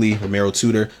 yours truly, Romero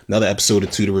Tutor, another episode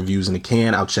of Tutor Reviews in the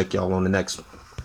can. I'll check y'all on the next one.